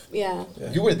listening. Yeah.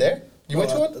 You were there. You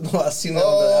went to it? No, I seen that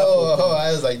on the Apple. Oh,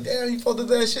 I was like, damn, you folded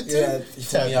that shit too? Yeah, you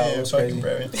filled me out. It was crazy.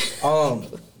 No,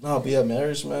 but yeah,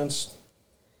 marriage, man, it's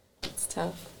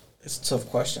tough. It's a tough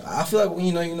question. I feel like when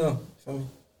you know, you know. Feel me?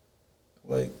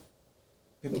 Like,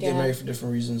 people get married for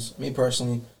different reasons. Me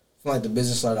personally, from like the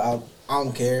business side, I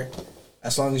don't care.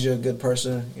 As long as you're a good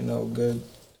person, you know, good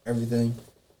everything.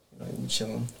 You know, you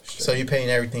chilling. Straight. So you paying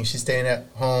everything. She's staying at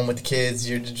home with the kids.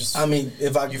 You're just. I mean,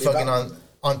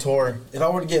 on tour. If I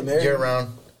were to get married year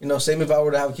round, you know, same if I were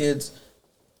to have kids,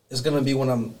 it's gonna be when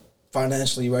I'm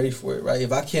financially ready for it, right?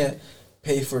 If I can't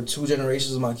pay for 2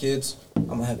 generations of my kids,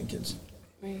 I'm not having kids.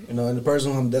 Right. You know, and the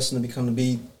person who I'm destined to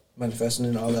be, manifesting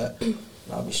and all that,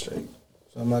 I'll be straight.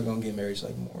 So I'm not gonna get married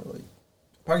like more like.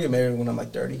 Probably get married when I'm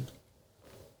like 30,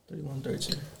 31,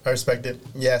 32. I respect it.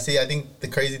 Yeah. See, I think the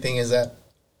crazy thing is that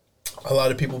a lot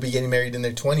of people be getting married in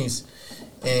their 20s,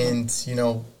 and you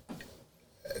know.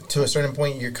 To a certain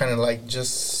point, you're kind of like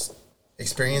just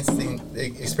experiencing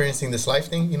this life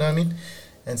thing, you know what I mean?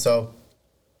 And so,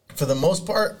 for the most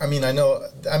part, I'm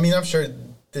sure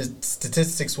the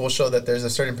statistics will show that there's a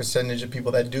certain percentage of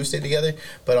people that do stay together.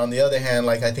 But on the other hand,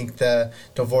 like I think the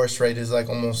divorce rate is like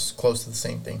almost close to the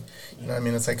same thing. You know what I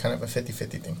mean? It's like kind of a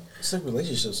 50-50 thing. It's like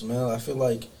relationships, man. I feel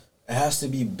like it has to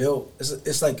be built.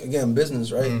 It's like, again,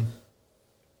 business, right? Mm-hmm.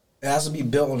 It has to be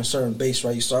built on a certain base,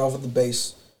 right? You start off with the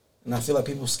base. And I feel like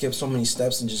people skip so many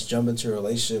steps and just jump into a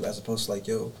relationship as opposed to like,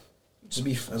 yo, Just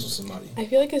be friends with somebody. I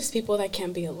feel like it's people that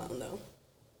can't be alone though.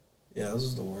 Yeah, this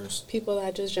is the worst. People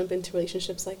that just jump into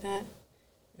relationships like that.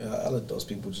 Yeah, I let those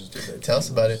people just do that. Tell us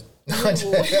about it. I'm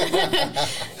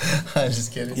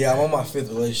just kidding. Yeah, I'm on my 5th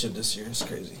relationship this year. It's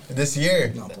crazy. This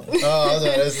year? No, I'm playing. Oh, I was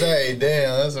about to say,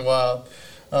 damn, that's wild.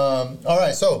 All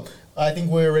right, so I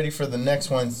think we're ready for the next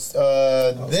one.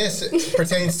 This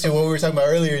pertains to what we were talking about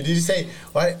earlier. Did you say,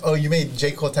 why? Oh, you made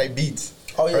J. Cole type beats.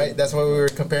 Oh, yeah. Right? That's what we were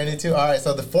comparing it to? All right,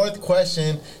 so the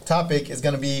 4th topic is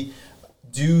going to be,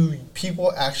 do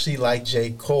people actually like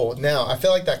J. Cole? Now, I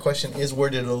feel like that question is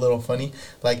worded a little funny.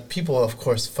 Like, people, of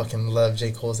course, fucking love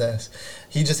J. Cole's ass.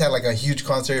 He just had, like, a huge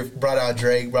concert, brought out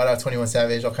Drake, brought out 21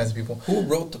 Savage, all kinds of people. Who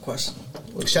wrote the question?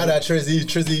 Shout out Trizzy.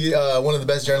 Trizzy, one of the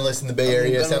best journalists in the Bay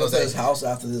Area, San Jose. Jose. His house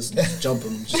after this, jump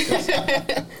him.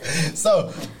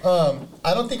 So,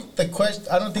 I don't think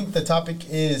the topic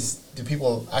is, do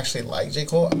people actually like J.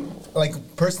 Cole? Like,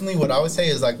 personally, what I would say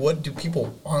is, like, what do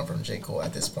people want from J. Cole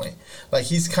at this point? Like,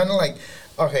 he's kind of like,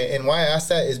 okay, and why I ask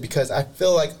that is because I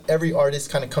feel like every artist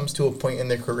kind of comes to a point in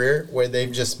their career where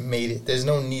they've just made it. There's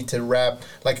no need to rap.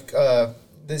 Like,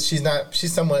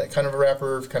 she's somewhat kind of a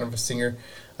rapper, kind of a singer,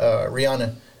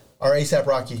 Rihanna, or A$AP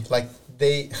Rocky. Like,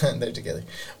 they're together.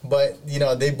 But, you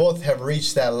know, they both have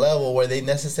reached that level where they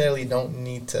necessarily don't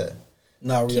need to...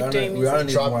 No, Rihanna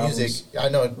needs drop more music. albums. I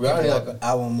know. Rihanna needs like an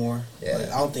album more. Yeah. Like,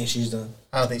 I don't think she's done.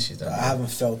 I haven't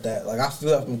felt that. Like, I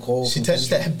feel like from Cole. She touched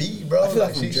that beat, bro. I feel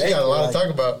like from she Drake. got a lot like, to talk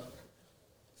about.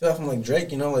 I feel like from like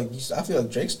Drake, you know, like I feel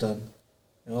like Drake's done.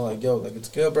 You know, like yo, like it's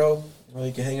good, bro. You know,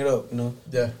 you can hang it up. You know.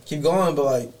 Yeah. Keep going, but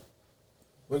like,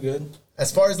 we're good.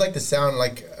 As far as like the sound,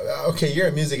 like okay, you're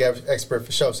a music expert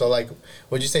for sure. So like,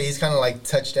 would you say he's kind of like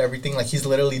touched everything? Like he's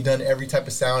literally done every type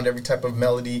of sound, every type of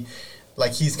melody.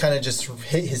 Like he's kind of just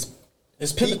hit his.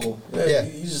 It's pinnacle. Yeah.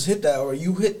 You just hit that, or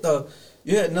you hit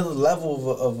another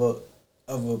level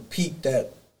of a peak that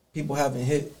people haven't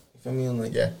hit. You feel me? And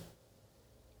like, yeah.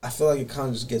 I feel like it kind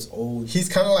of just gets old. He's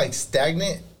kind of like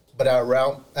stagnant, but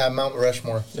at Mount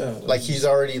Rushmore. Yeah. Like he's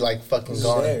already like fucking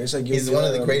gone. It's like he's one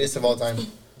of the greatest of all time.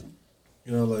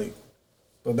 You know, like,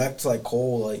 but back to like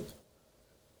Cole, like,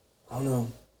 I don't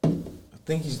know. I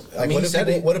think he's. Like,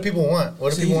 what do people want?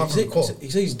 What do people want from Cole? He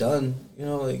said he's done. You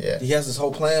know, like he has this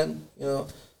whole plan. You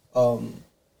know,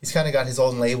 he's kind of got his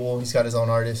own label. He's got his own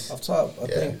artist. Up top, I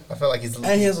think. I feel like and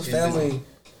he has a family. Busy.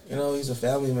 You know, he's a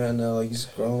family man now. Like he's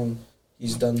grown.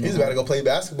 He's done. He's about to go play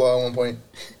basketball at one point.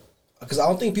 Because I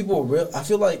don't think people I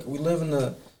feel like we live in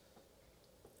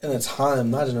a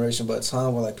time, not generation, but a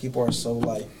time where like people are so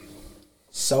like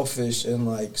selfish and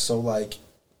like so like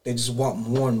they just want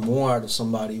more and more out of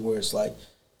somebody. Where it's like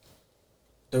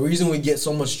the reason we get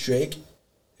so much Drake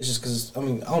is just because I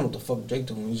mean I don't know what the fuck Drake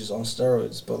doing. He's just on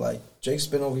steroids. But like Drake's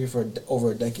been over here for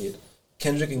over a decade.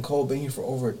 Kendrick and Cole been here for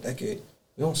over a decade.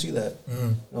 We don't see that.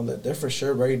 You know that they're for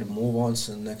sure ready to move on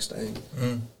to the next thing.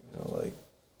 You know, like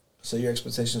so your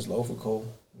expectations low for Cole.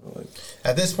 You know, like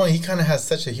at this point, he kind of has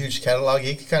such a huge catalog.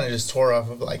 He could kind of just tour off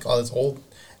of like all his old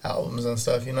albums and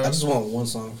stuff. You know, I just want one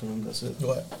song from him. That's it.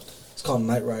 What? It's called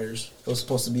Night Riders. It was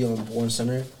supposed to be on Born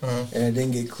Center, and it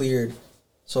didn't get cleared.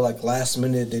 So like last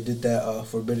minute they did that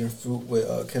Forbidden Fruit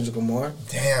with Kendrick Lamar.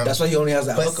 Damn. That's why he only has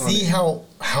that hook on it. But see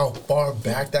how far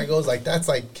back that goes? Like that's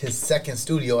like his second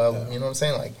studio album, you know what I'm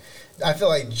saying? Like I feel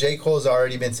like J. Cole's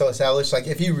already been so established. Like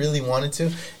if he really wanted to,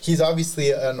 he's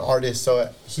obviously an artist, so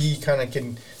he kind of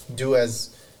can do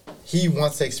as he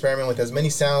wants to experiment with as many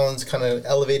sounds, kind of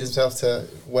elevate himself to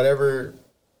whatever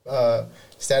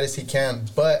status he can.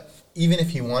 But even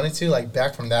if he wanted to, like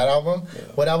back from that album,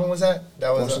 what album was that?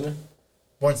 That was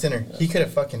Born Center. Yeah. He could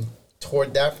have fucking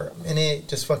toured that for a minute,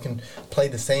 just fucking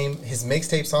played his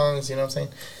mixtape songs, you know what I'm saying?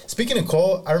 Speaking of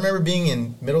Cole, I remember being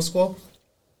in middle school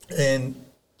and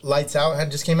Lights Out had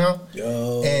just came out.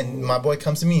 Yo. And my boy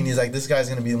comes to me and he's like, this guy's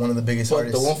going to be one of the biggest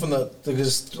artists. The one from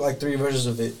there's like 3 versions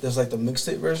of it. There's like the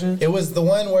mixtape version. It was the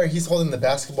one where he's holding the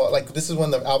basketball. Like this is when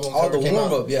the album cover came out.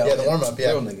 The warm up,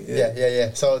 yeah.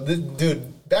 Yeah. So,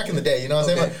 dude, back in the day, you know what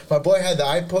I'm saying? My boy had the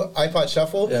iPod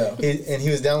Shuffle, and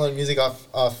he was downloading music off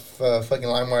fucking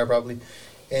LimeWire probably,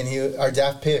 and our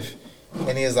Daft Piff,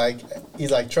 and he's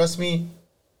like, trust me,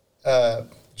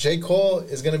 J. Cole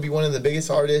is gonna be one of the biggest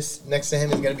artists. Next to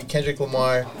him is gonna be Kendrick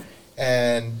Lamar,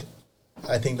 and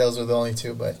I think those were the only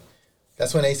 2, but.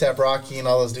 That's when A$AP Rocky and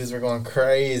all those dudes were going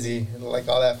crazy, and like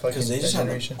all that fucking. Because they just had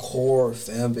a core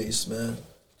fan base, man.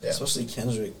 Yeah. Especially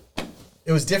Kendrick.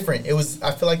 It was different.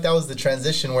 I feel like that was the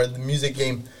transition where the music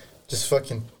game just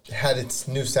fucking had its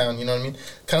new sound, you know what I mean?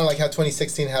 Kind of like how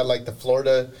 2016 had like the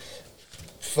Florida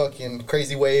fucking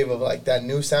crazy wave of like that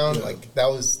new sound. Yeah. Like that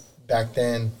was back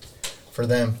then for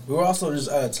them. We were also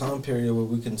just at a time period where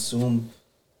we consume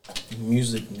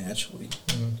music naturally.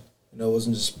 Mm-hmm. You know, it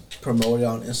wasn't just promoted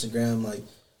on Instagram. Like,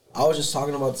 I was just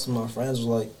talking about this with my friends. Was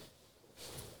like,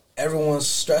 everyone's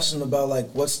stressing about like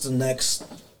what's the next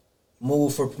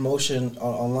move for promotion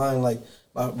online. Like,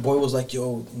 my boy was like,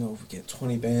 yo, you know, if we get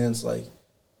 20 bands, like,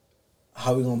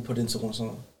 how we gonna put it into one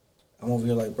song? I'm over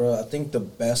here like, bro, I think the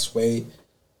best way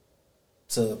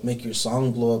to make your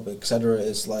song blow up, etc.,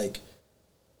 is like,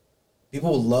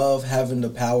 people love having the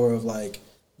power of like,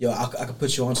 yo, I could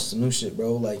put you on some new shit,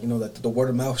 bro. Like, you know, like the word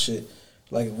of mouth shit.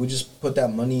 Like, if we just put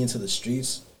that money into the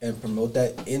streets and promote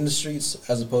that in the streets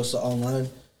as opposed to online,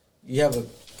 you have an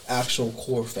actual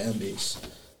core fan base.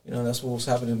 You know, that's what was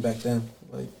happening back then.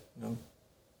 Like, you know,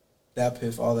 that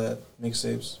Piff, all that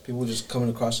mixtapes, people just coming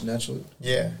across it naturally.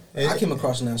 Yeah, I came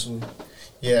across it naturally.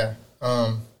 Yeah.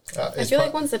 I feel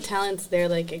like once the talent's there,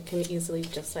 like it can easily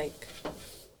just like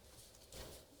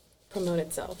promote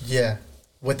itself. Yeah,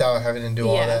 without having to do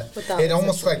all that. It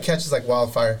almost like catches like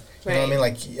wildfire. You know what I mean?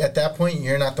 Like at that point,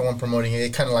 you're not the one promoting it.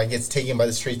 It kind of like gets taken by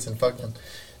the streets and fucking.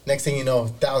 Next thing you know,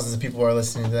 thousands of people are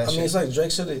listening to that shit. I mean, it's like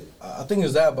Drake said it. I think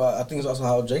it's that, but I think it's also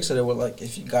how Drake said it. Where like,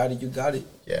 if you got it, you got it.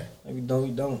 Yeah. If you don't,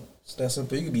 you don't. It's that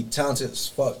simple. You could be talented as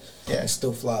fuck. Yeah. And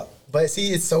still flop. But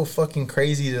see, it's so fucking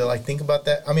crazy to like think about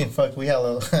that. I mean, fuck, we had a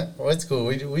little. Well, it's cool.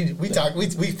 We talk. We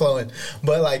flowing.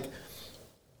 But like,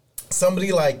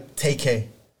 somebody like TK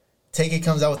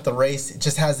comes out with The Race. It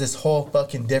just has this whole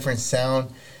fucking different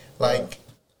sound. Like,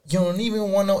 you don't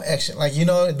even want no action. Like, you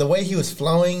know, the way he was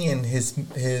flowing and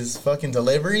his fucking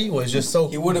delivery was just so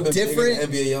He would have been different.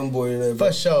 NBA Youngboy today,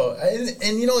 For sure.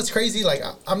 And you know what's crazy? Like,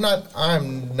 I'm not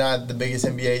the biggest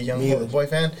NBA Youngboy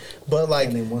fan, but like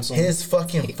his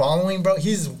fucking following, bro.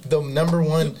 He's the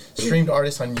 #1 streamed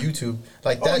artist on YouTube.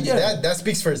 Like that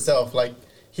speaks for itself. Like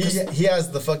he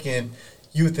has the fucking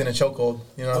youth in a chokehold.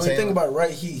 You know what I'm saying? Think about it,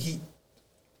 right? He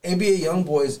NBA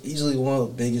Youngboy is easily one of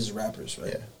the biggest rappers,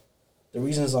 right? Yeah. The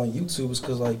reason it's on YouTube is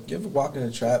because, like, you ever walk in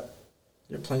a trap,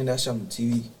 they're playing that shit on the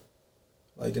TV.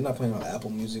 Like, they're not playing on Apple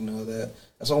Music, none of that.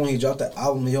 That's why when he dropped that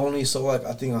album, he only sold, like,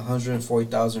 I think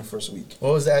 140,000 first week.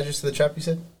 What was the address to the trap you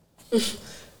said?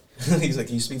 He's like,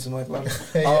 can you speak to Mike louder?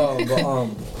 Yeah,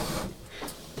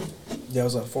 it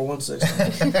was like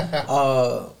 416.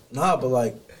 But,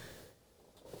 like,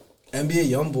 NBA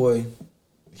Youngboy,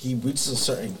 he reaches a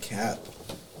certain cap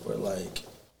where, like,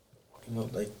 you know,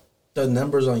 like, the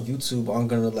numbers on YouTube aren't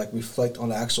gonna like reflect on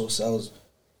the actual sales,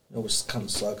 you know, which kind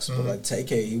of sucks. Mm-hmm. But like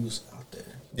TK, he was out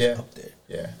there, up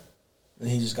there, and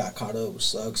he just got caught up, which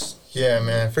sucks. Yeah,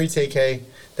 man, free TK,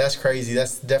 that's crazy.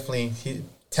 That's definitely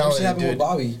talented dude. With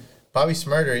Bobby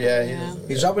Shmurda, yeah.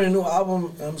 He's dropping a new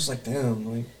album, and I'm just like,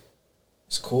 damn, like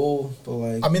it's cool, but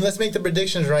like, I mean, let's make the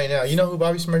predictions right now. You know who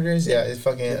Bobby Shmurda is? Yeah, it's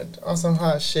fucking awesome,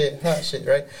 hot shit,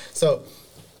 right? So.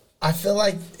 I feel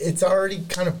like it's already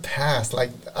kind of past. Like,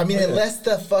 I mean, unless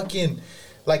the fucking,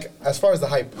 like, as far as the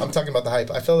hype, I'm talking about the hype.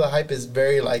 I feel the hype is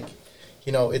very, like,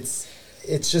 you know, it's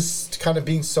just kind of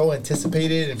being so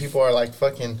anticipated and people are, like,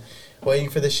 fucking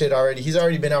waiting for this shit already. He's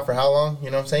already been out for how long?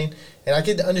 You know what I'm saying? And I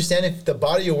could understand if the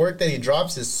body of work that he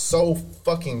drops is so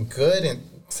fucking good and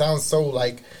sounds so,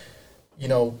 like, you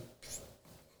know,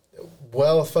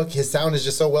 his sound is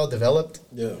just so well developed.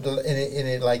 Yeah. And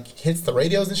it like, hits the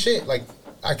radios and shit. Like,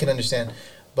 I can understand,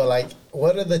 but like,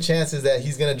 what are the chances that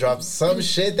he's gonna drop some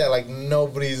shit that like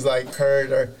nobody's like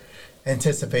heard or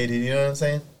anticipated? You know what I'm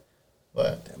saying?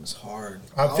 But damn, it's hard.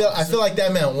 I feel like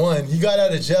that man won. He got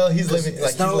out of jail. He's living.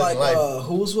 It's not like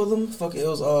who was with him? Fuck, it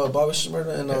was Bobby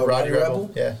Shmurda and Roddy Rebel.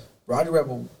 Yeah, Roddy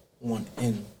Rebel won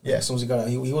in. Yeah, as soon as he got out,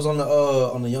 he was on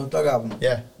the Young Thug album.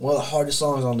 Yeah, one of the hardest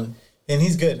songs on the. And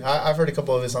he's good. I've heard a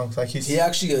couple of his songs. Like he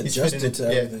actually adjusted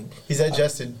to everything. Yeah. He's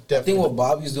adjusted. Definitely. I think what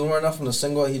Bobby's doing right now from the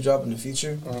single he dropped in the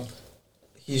future,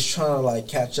 he's trying to like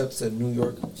catch up to New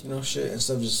York, you know, shit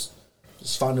instead of just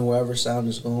finding wherever sound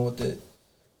is going with it.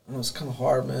 I know it's kind of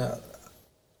hard, man.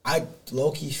 I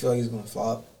low key feel like he's gonna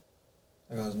flop.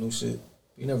 I got his new shit.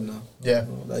 You never know. Yeah.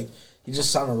 You know, like he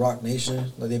just signed a Rock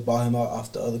Nation. Like they bought him out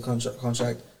off the other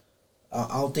contract. I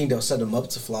don't think they'll set him up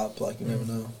to flop. Like you never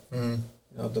know. Mm-hmm.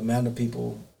 You know, demand of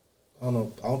people. I don't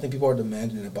know. I don't think people are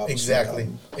demanding about Exactly.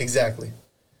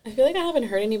 I feel like I haven't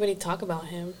heard anybody talk about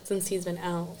him since he's been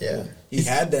out. Yeah. He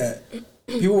had that.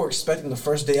 People were expecting the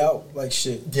first day out like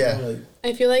shit. Yeah. You know, like,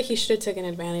 I feel like he should have taken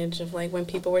advantage of like when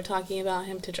people were talking about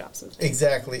him to drop something.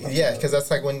 Exactly. Yeah, because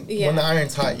that's like when the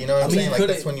iron's hot. You know what I'm saying? Like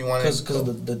that's when you want to. Because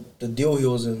the deal he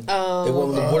was in. Oh. They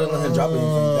wouldn't let him drop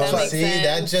anything. That's why. See,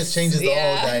 that just changes the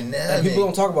whole dynamic. And people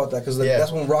don't talk about that because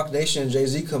that's when Rock Nation and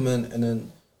Jay-Z come in and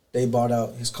then they bought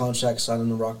out his contract, signed him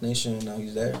to Rock Nation, and now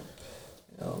he's there.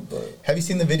 But have you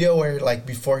seen the video where like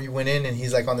before he went in and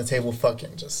he's like on the table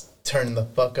fucking just turning the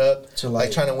fuck up, to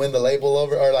like trying to win the label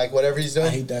over or like whatever he's doing?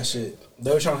 I hate that shit.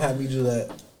 They were trying to have me do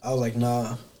that. I was like,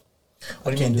 nah.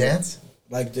 What do you mean, dance?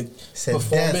 Like the Said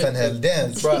dance and had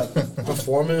dance, bro.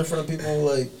 Performing in front of people,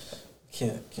 like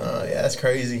can't. Oh yeah, that's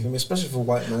crazy. I mean, especially for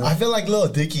white men. I feel like Lil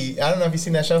Dicky. I don't know if you've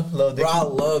seen that show, Lil Dicky. Bro, I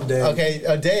love Dave.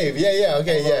 Okay, Dave. Yeah.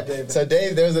 Okay, yeah. Dave. So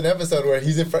Dave, there was an episode where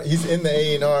he's in the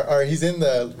A&R or he's in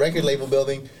the record label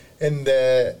building, and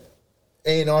the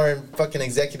A&R and fucking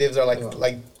executives are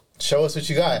like show us what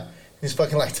you got. He's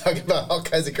fucking like talking about all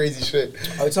kinds of crazy shit.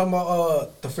 Are you talking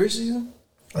about the first season?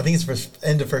 I think it's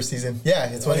end of first season. Yeah,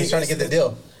 it's when he's trying to get the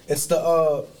deal. It's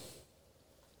the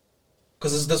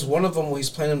because there's one of them where he's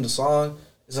playing him the song.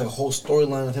 It's like a whole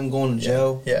storyline of him going to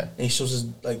jail. Yeah. And he shows his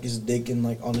dick and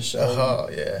like on the show. Oh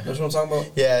yeah. That's what I'm talking about.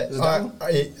 Yeah. Is it that one?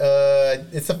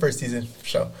 It's the first season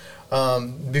show.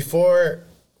 Before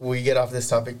we get off this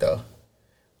topic though,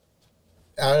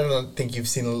 I don't think you've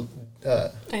seen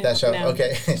that show. No.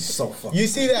 Okay. So fucking. You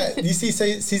see that? You see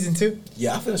season 2?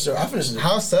 Yeah, I finished it.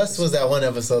 How sus was that one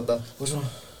episode though? Which one?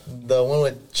 The one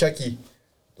with Chucky,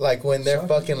 like when they're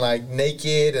fucking like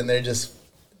naked and they have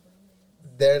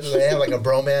like a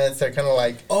bromance. They're kind of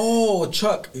like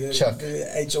Chuck. Chuck.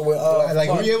 Like,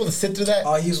 were you able to sit through that?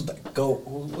 Oh, he's the goat.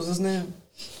 What was his name?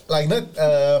 Like not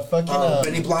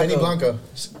Benny Blanco. Benny Blanco.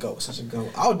 He's a goat, such a goat.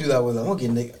 I'll do that with him. I'm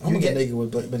gonna get naked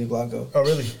with Benny Blanco. Oh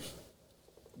really?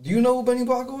 Do you know who Benny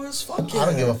Blanco is? Fuck yeah. I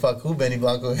don't give a fuck who Benny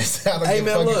Blanco is. I don't Hey, give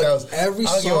man, a fuck look, if that was. every I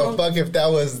don't give a song- fuck if that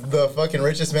was the fucking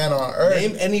richest man on earth.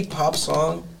 Name any pop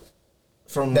song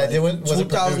from That wasn't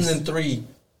 2003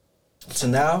 to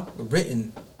now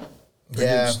written.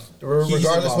 Yeah, produced.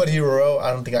 regardless what he wrote,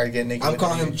 I don't think I could get naked. I'm with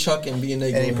calling any- him Chuck and being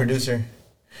naked. any with him. producer.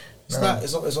 It's No. not.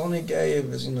 It's only gay if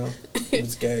it's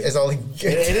it's gay. It's only.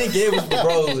 it ain't gay with the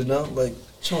bros, like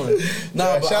chilling.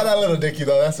 Nah, Yeah, but shout out Little Dicky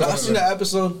though. That's what I seen that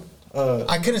episode.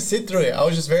 I couldn't sit through it. I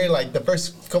was just very like the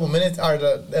first couple minutes or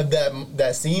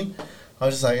that scene. I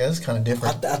was just like, this is kind of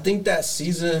different. I think that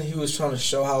season he was trying to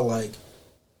show how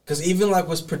because even like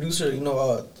was producer, Shout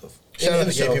out to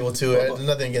gay show, people too.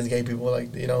 Nothing against gay people,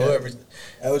 like whoever.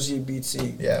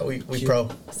 LGBT. Yeah, we Cute. pro.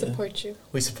 Support you.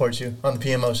 We support you on the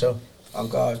PMO show. Oh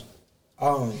God.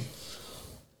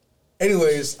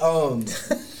 Anyways,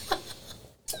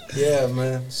 yeah,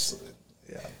 man.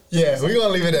 Yeah, we're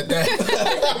gonna leave it at that.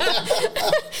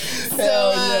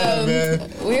 Hell yeah, man.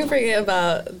 We didn't forget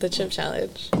about the chip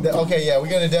challenge. Okay, yeah, we're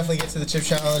gonna definitely get to the chip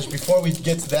challenge. Before we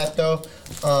get to that though,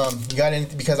 you got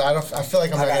anything? Because I feel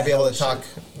like I'm not gonna be able to talk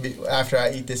after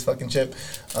I eat this fucking chip.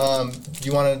 Do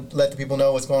you want to let the people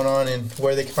know what's going on and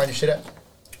where they can find your shit at?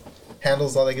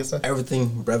 Handles, all that good stuff. Everything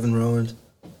Brevin Rowand.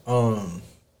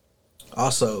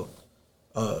 Also,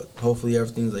 hopefully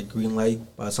everything's like green light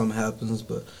by the time it happens.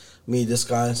 But me, this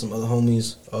guy, and some other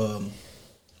homies,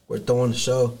 we're throwing the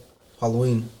show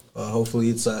Halloween. Hopefully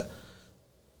it's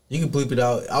you can bleep it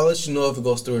out. I'll let you know if it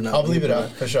goes through or not. I'll bleep it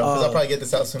out for sure. Because I'll probably get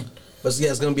this out soon. But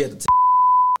yeah, it's gonna be at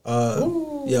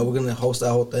the. Yeah, we're gonna host that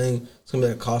whole thing. It's gonna be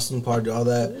like a costume party, all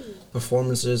that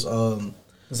performances.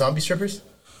 Zombie strippers?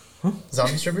 Huh?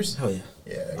 Zombie strippers? Hell yeah.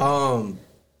 Yeah.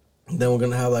 Then we're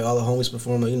gonna have like all the homies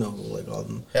performing, like all of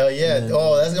them. Hell yeah. Then,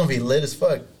 That's gonna be lit as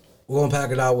fuck. We're gonna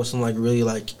pack it out with some like really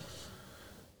like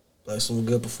some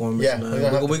good performers. Yeah,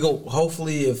 man. We go.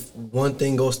 Hopefully, if one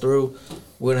thing goes through,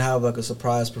 we're gonna have like a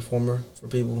surprise performer for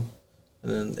people,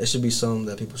 and then it should be something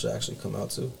that people should actually come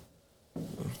out to.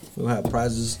 We'll have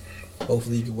prizes.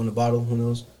 Hopefully, you can win a bottle. Who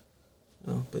knows?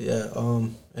 But yeah.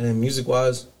 And then music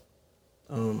wise,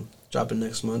 dropping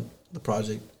next month. The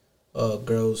project,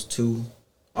 Girls 2.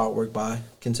 Artwork by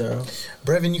Quintero.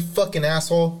 Brevin, you fucking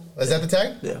asshole. Is that the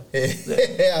tag? Yeah.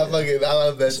 Yeah, I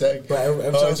love that tag. But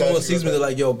every time someone sees me, they're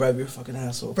like, "Yo, Brev, you're a fucking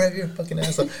asshole." Brev, you're a fucking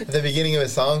asshole. At the beginning of a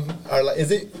song,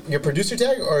 is it your producer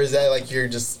tag or is that like you're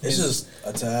just? It's just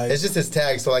a tag. It's just his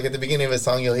tag. So like at the beginning of a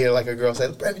song, you'll hear like a girl say,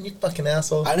 "Brevin, you fucking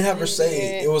asshole." I didn't have her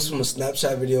say it. It was from a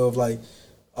Snapchat video of like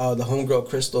the homegirl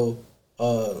Crystal.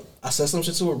 I said some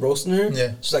shit to her, roasting her.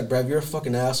 Yeah. She's like, "Brev, you're a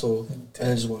fucking asshole,"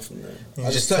 and it just went from there. You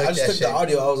I just just took took the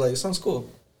audio. I was like, "It sounds cool."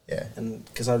 Yeah. And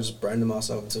because I just branded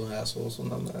myself into an asshole, so I'm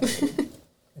not mad.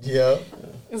 Yeah.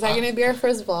 Is that gonna be our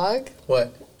first vlog?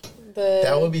 What?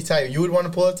 That would be tight. You would want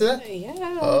to pull up to that? Yeah.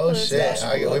 Oh shit!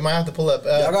 We might have to pull up.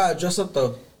 Y'all gotta dress up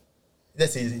though.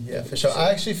 That's easy. Yeah, for sure. I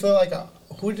actually feel like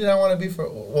who did I want to be for?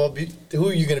 Well, who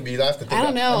are you gonna be? I have to think. I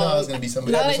don't know. I know I was gonna be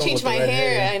somebody. Now that I This one changed with my the red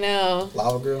hair, hair. I know.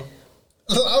 Lava girl.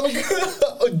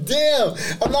 Oh, damn!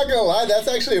 I'm not gonna lie. That's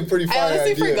actually a pretty I fire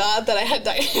honestly idea. forgot that I had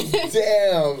dyed.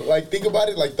 Damn! Like think about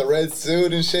it, like the red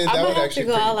suit and shit. I'm that gonna would have actually. to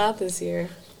go all out this year.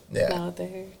 Yeah. Now with the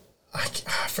hair.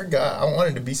 I forgot. I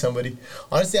wanted to be somebody.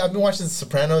 Honestly, I've been watching The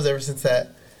Sopranos ever since that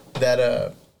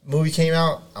movie came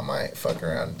out. I might fuck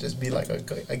around and just be like a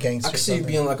gangster. I could see you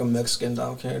being like a Mexican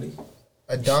Dom Kennedy.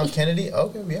 A Dom Kennedy?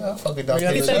 Okay, yeah, I'll fuck a Dom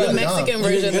Kennedy. He said the Mexican You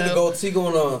version get the though. goatee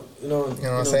going on, You know what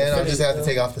I'm saying? I'll just have to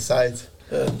take off the sides.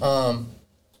 Yeah.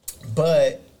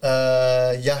 But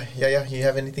yeah. You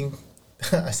have anything?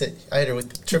 I hit her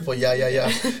with triple. Yeah. You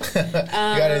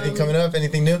got anything coming up?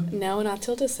 Anything new? No, not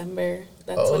till December.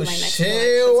 That's Oh, when my next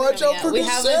shit. collection's Watch coming out for We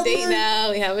have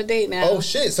a date December. now. Oh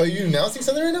shit! So you announcing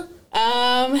something right now?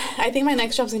 I think my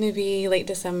next drop's gonna be late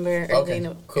December, Okay,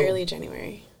 cool. early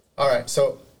January. All right.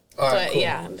 So all right. But Cool.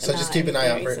 yeah. So just keep an eye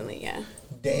out for it. recently, yeah.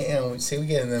 Damn, see, we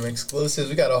getting them exclusives.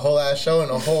 We got a whole ass show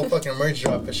and a whole fucking merch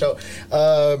drop for show.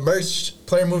 Merch,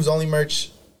 Player Moves only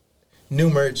merch, new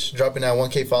merch dropping at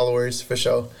 1K followers for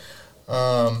show.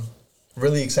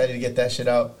 Really excited to get that shit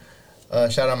out.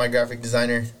 Shout out my graphic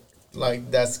designer.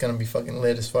 Like, that's gonna be fucking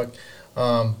lit as fuck.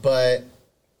 But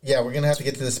yeah, we're gonna have to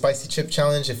get to the spicy chip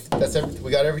challenge. If that's everything,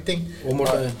 we got everything. One more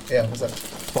thing. Yeah, what's up?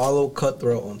 Follow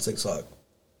Cutthroat on TikTok.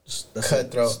 That's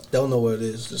Cutthroat. It. Don't know what it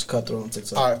is. Just Cutthroat on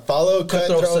TikTok. All right, follow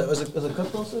Cutthroat. Is it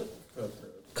Cutthroat set?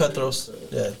 Cutthroat.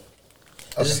 Yeah.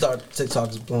 I just started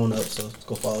TikTok is blowing up, so let's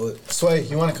go follow it. Sway,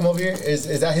 you want to come over here?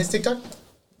 Is that his TikTok?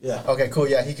 Yeah. Okay, cool.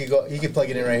 Yeah, he could go. He could plug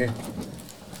it in right here.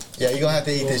 Yeah, you're gonna have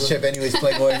to eat this chip anyways,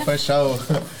 Playboy, for sure.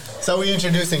 So we're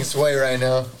introducing Sway right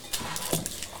now.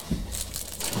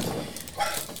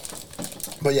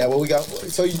 But yeah, what we got?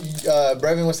 So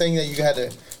Brevin was saying that you had a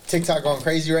TikTok going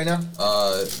crazy right now.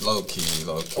 Low key.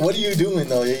 What are you doing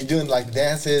though? Are you doing like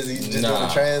dances? Are you just doing the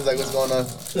trends? Like what's going on?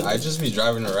 I just be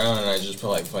driving around and I just put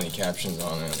like funny captions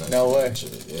on it. No way.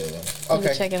 Yeah.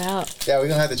 Okay. Check it out. Yeah, we're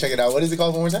gonna have to check it out. What is it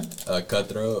called one more time?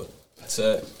 Cutthroat. That's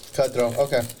it. Cutthroat.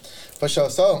 Okay, for sure.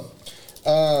 So,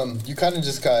 you kind of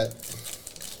just got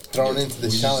thrown into this We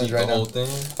just challenge eat right the whole now. thing.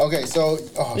 Okay, so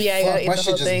Yeah, you gotta eat my the shit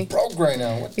whole just thing. broke right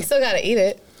now. What You still gotta eat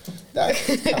it.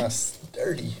 That's kind of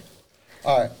sturdy.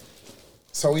 All right.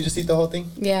 So we just eat the whole thing?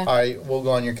 Yeah. All right, we'll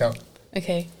go on your count.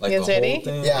 Okay. Like you the guys ready? whole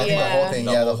thing. Yeah, I think the whole Yeah. thing.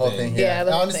 The Yeah, the whole whole thing. thing. Yeah, Yeah.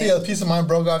 the whole Honestly, thing. a piece of mine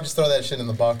broke off. Just throw that shit in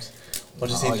the box. We'll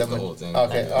just I'll eat eat them. the whole thing.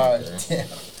 Okay. I All don't right. care.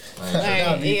 Yeah.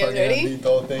 Alright, Me you guys fucking ready? eat the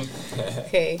whole thing.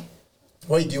 Okay.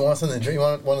 Wait, do you want something to drink? You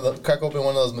want one of the crack open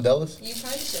one of those Modelo's? You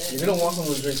probably should. You're gonna want some of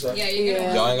those drinks, right? Yeah, you're gonna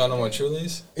Yeah. Y'all ain't got no more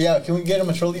Trulies? Yeah. Can we get him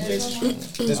a trolley, please?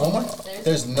 There's one more.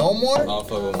 There's no more. I'll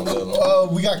fuck with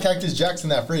Modelo. We got Cactus Jacks in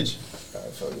that fridge.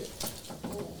 Alright, fuck it.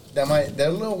 They're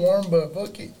a little warm, but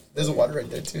fuck it. There's a water right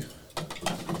there too.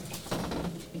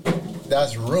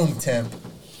 That's room temp.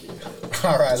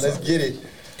 All right, let's get it.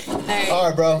 Alright. All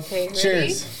right, bro. Okay, ready?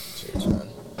 Cheers. Cheers, man.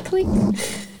 Clink.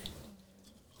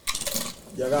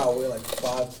 Y'all gotta wait like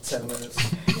 5 to 10 minutes.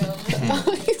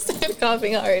 Oh, he started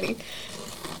coughing already.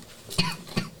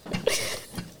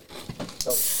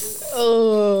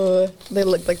 Oh, they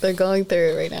look like they're going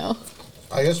through it right now.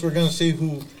 I guess we're gonna see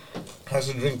who has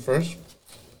to drink first.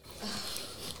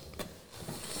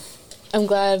 I'm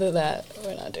glad that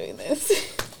we're not doing this.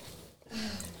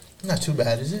 Not too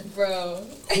bad, is it? Bro.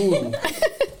 Ooh.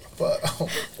 Fuck. Oh,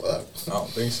 fuck. I don't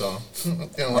think so. You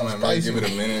know, I might give it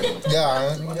a minute.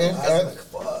 Yeah.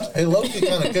 Hey, Loki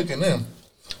kind of cooking them.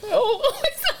 Oh,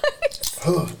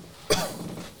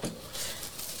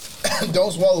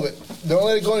 Don't swallow it. Don't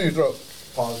let it go in your throat.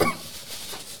 Pause.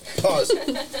 Pause.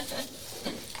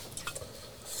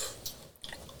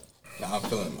 Nah, I'm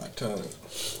feeling my tongue.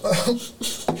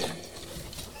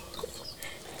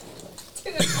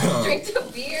 Dude, drink the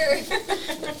beer.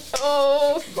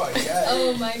 oh,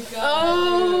 Oh my god.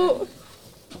 oh.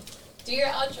 Do your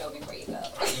outro before you go.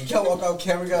 You can't walk out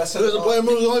camera, you gotta set There's it a off. Player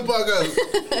Moves Only podcast.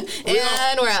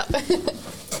 And we're out.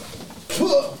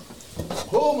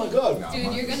 Oh my god. Nah, Dude,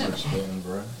 my you're gonna- first spin,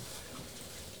 bro.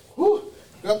 Whew.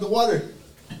 Grab the water.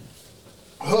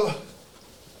 You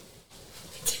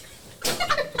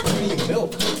need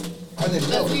milk. I need That's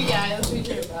milk. what, yeah, that's what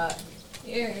you brought.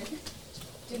 Here.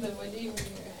 Dude, then when do you bring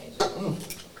your hydrate?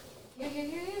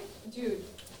 Here. Dude.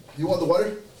 You want the water?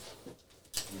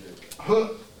 Dude,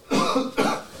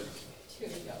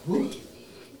 you're crazy.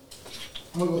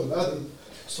 I'm gonna go to the bathroom.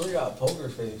 So you got a poker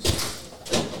face.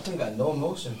 You got no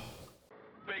emotion.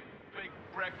 Fake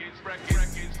records.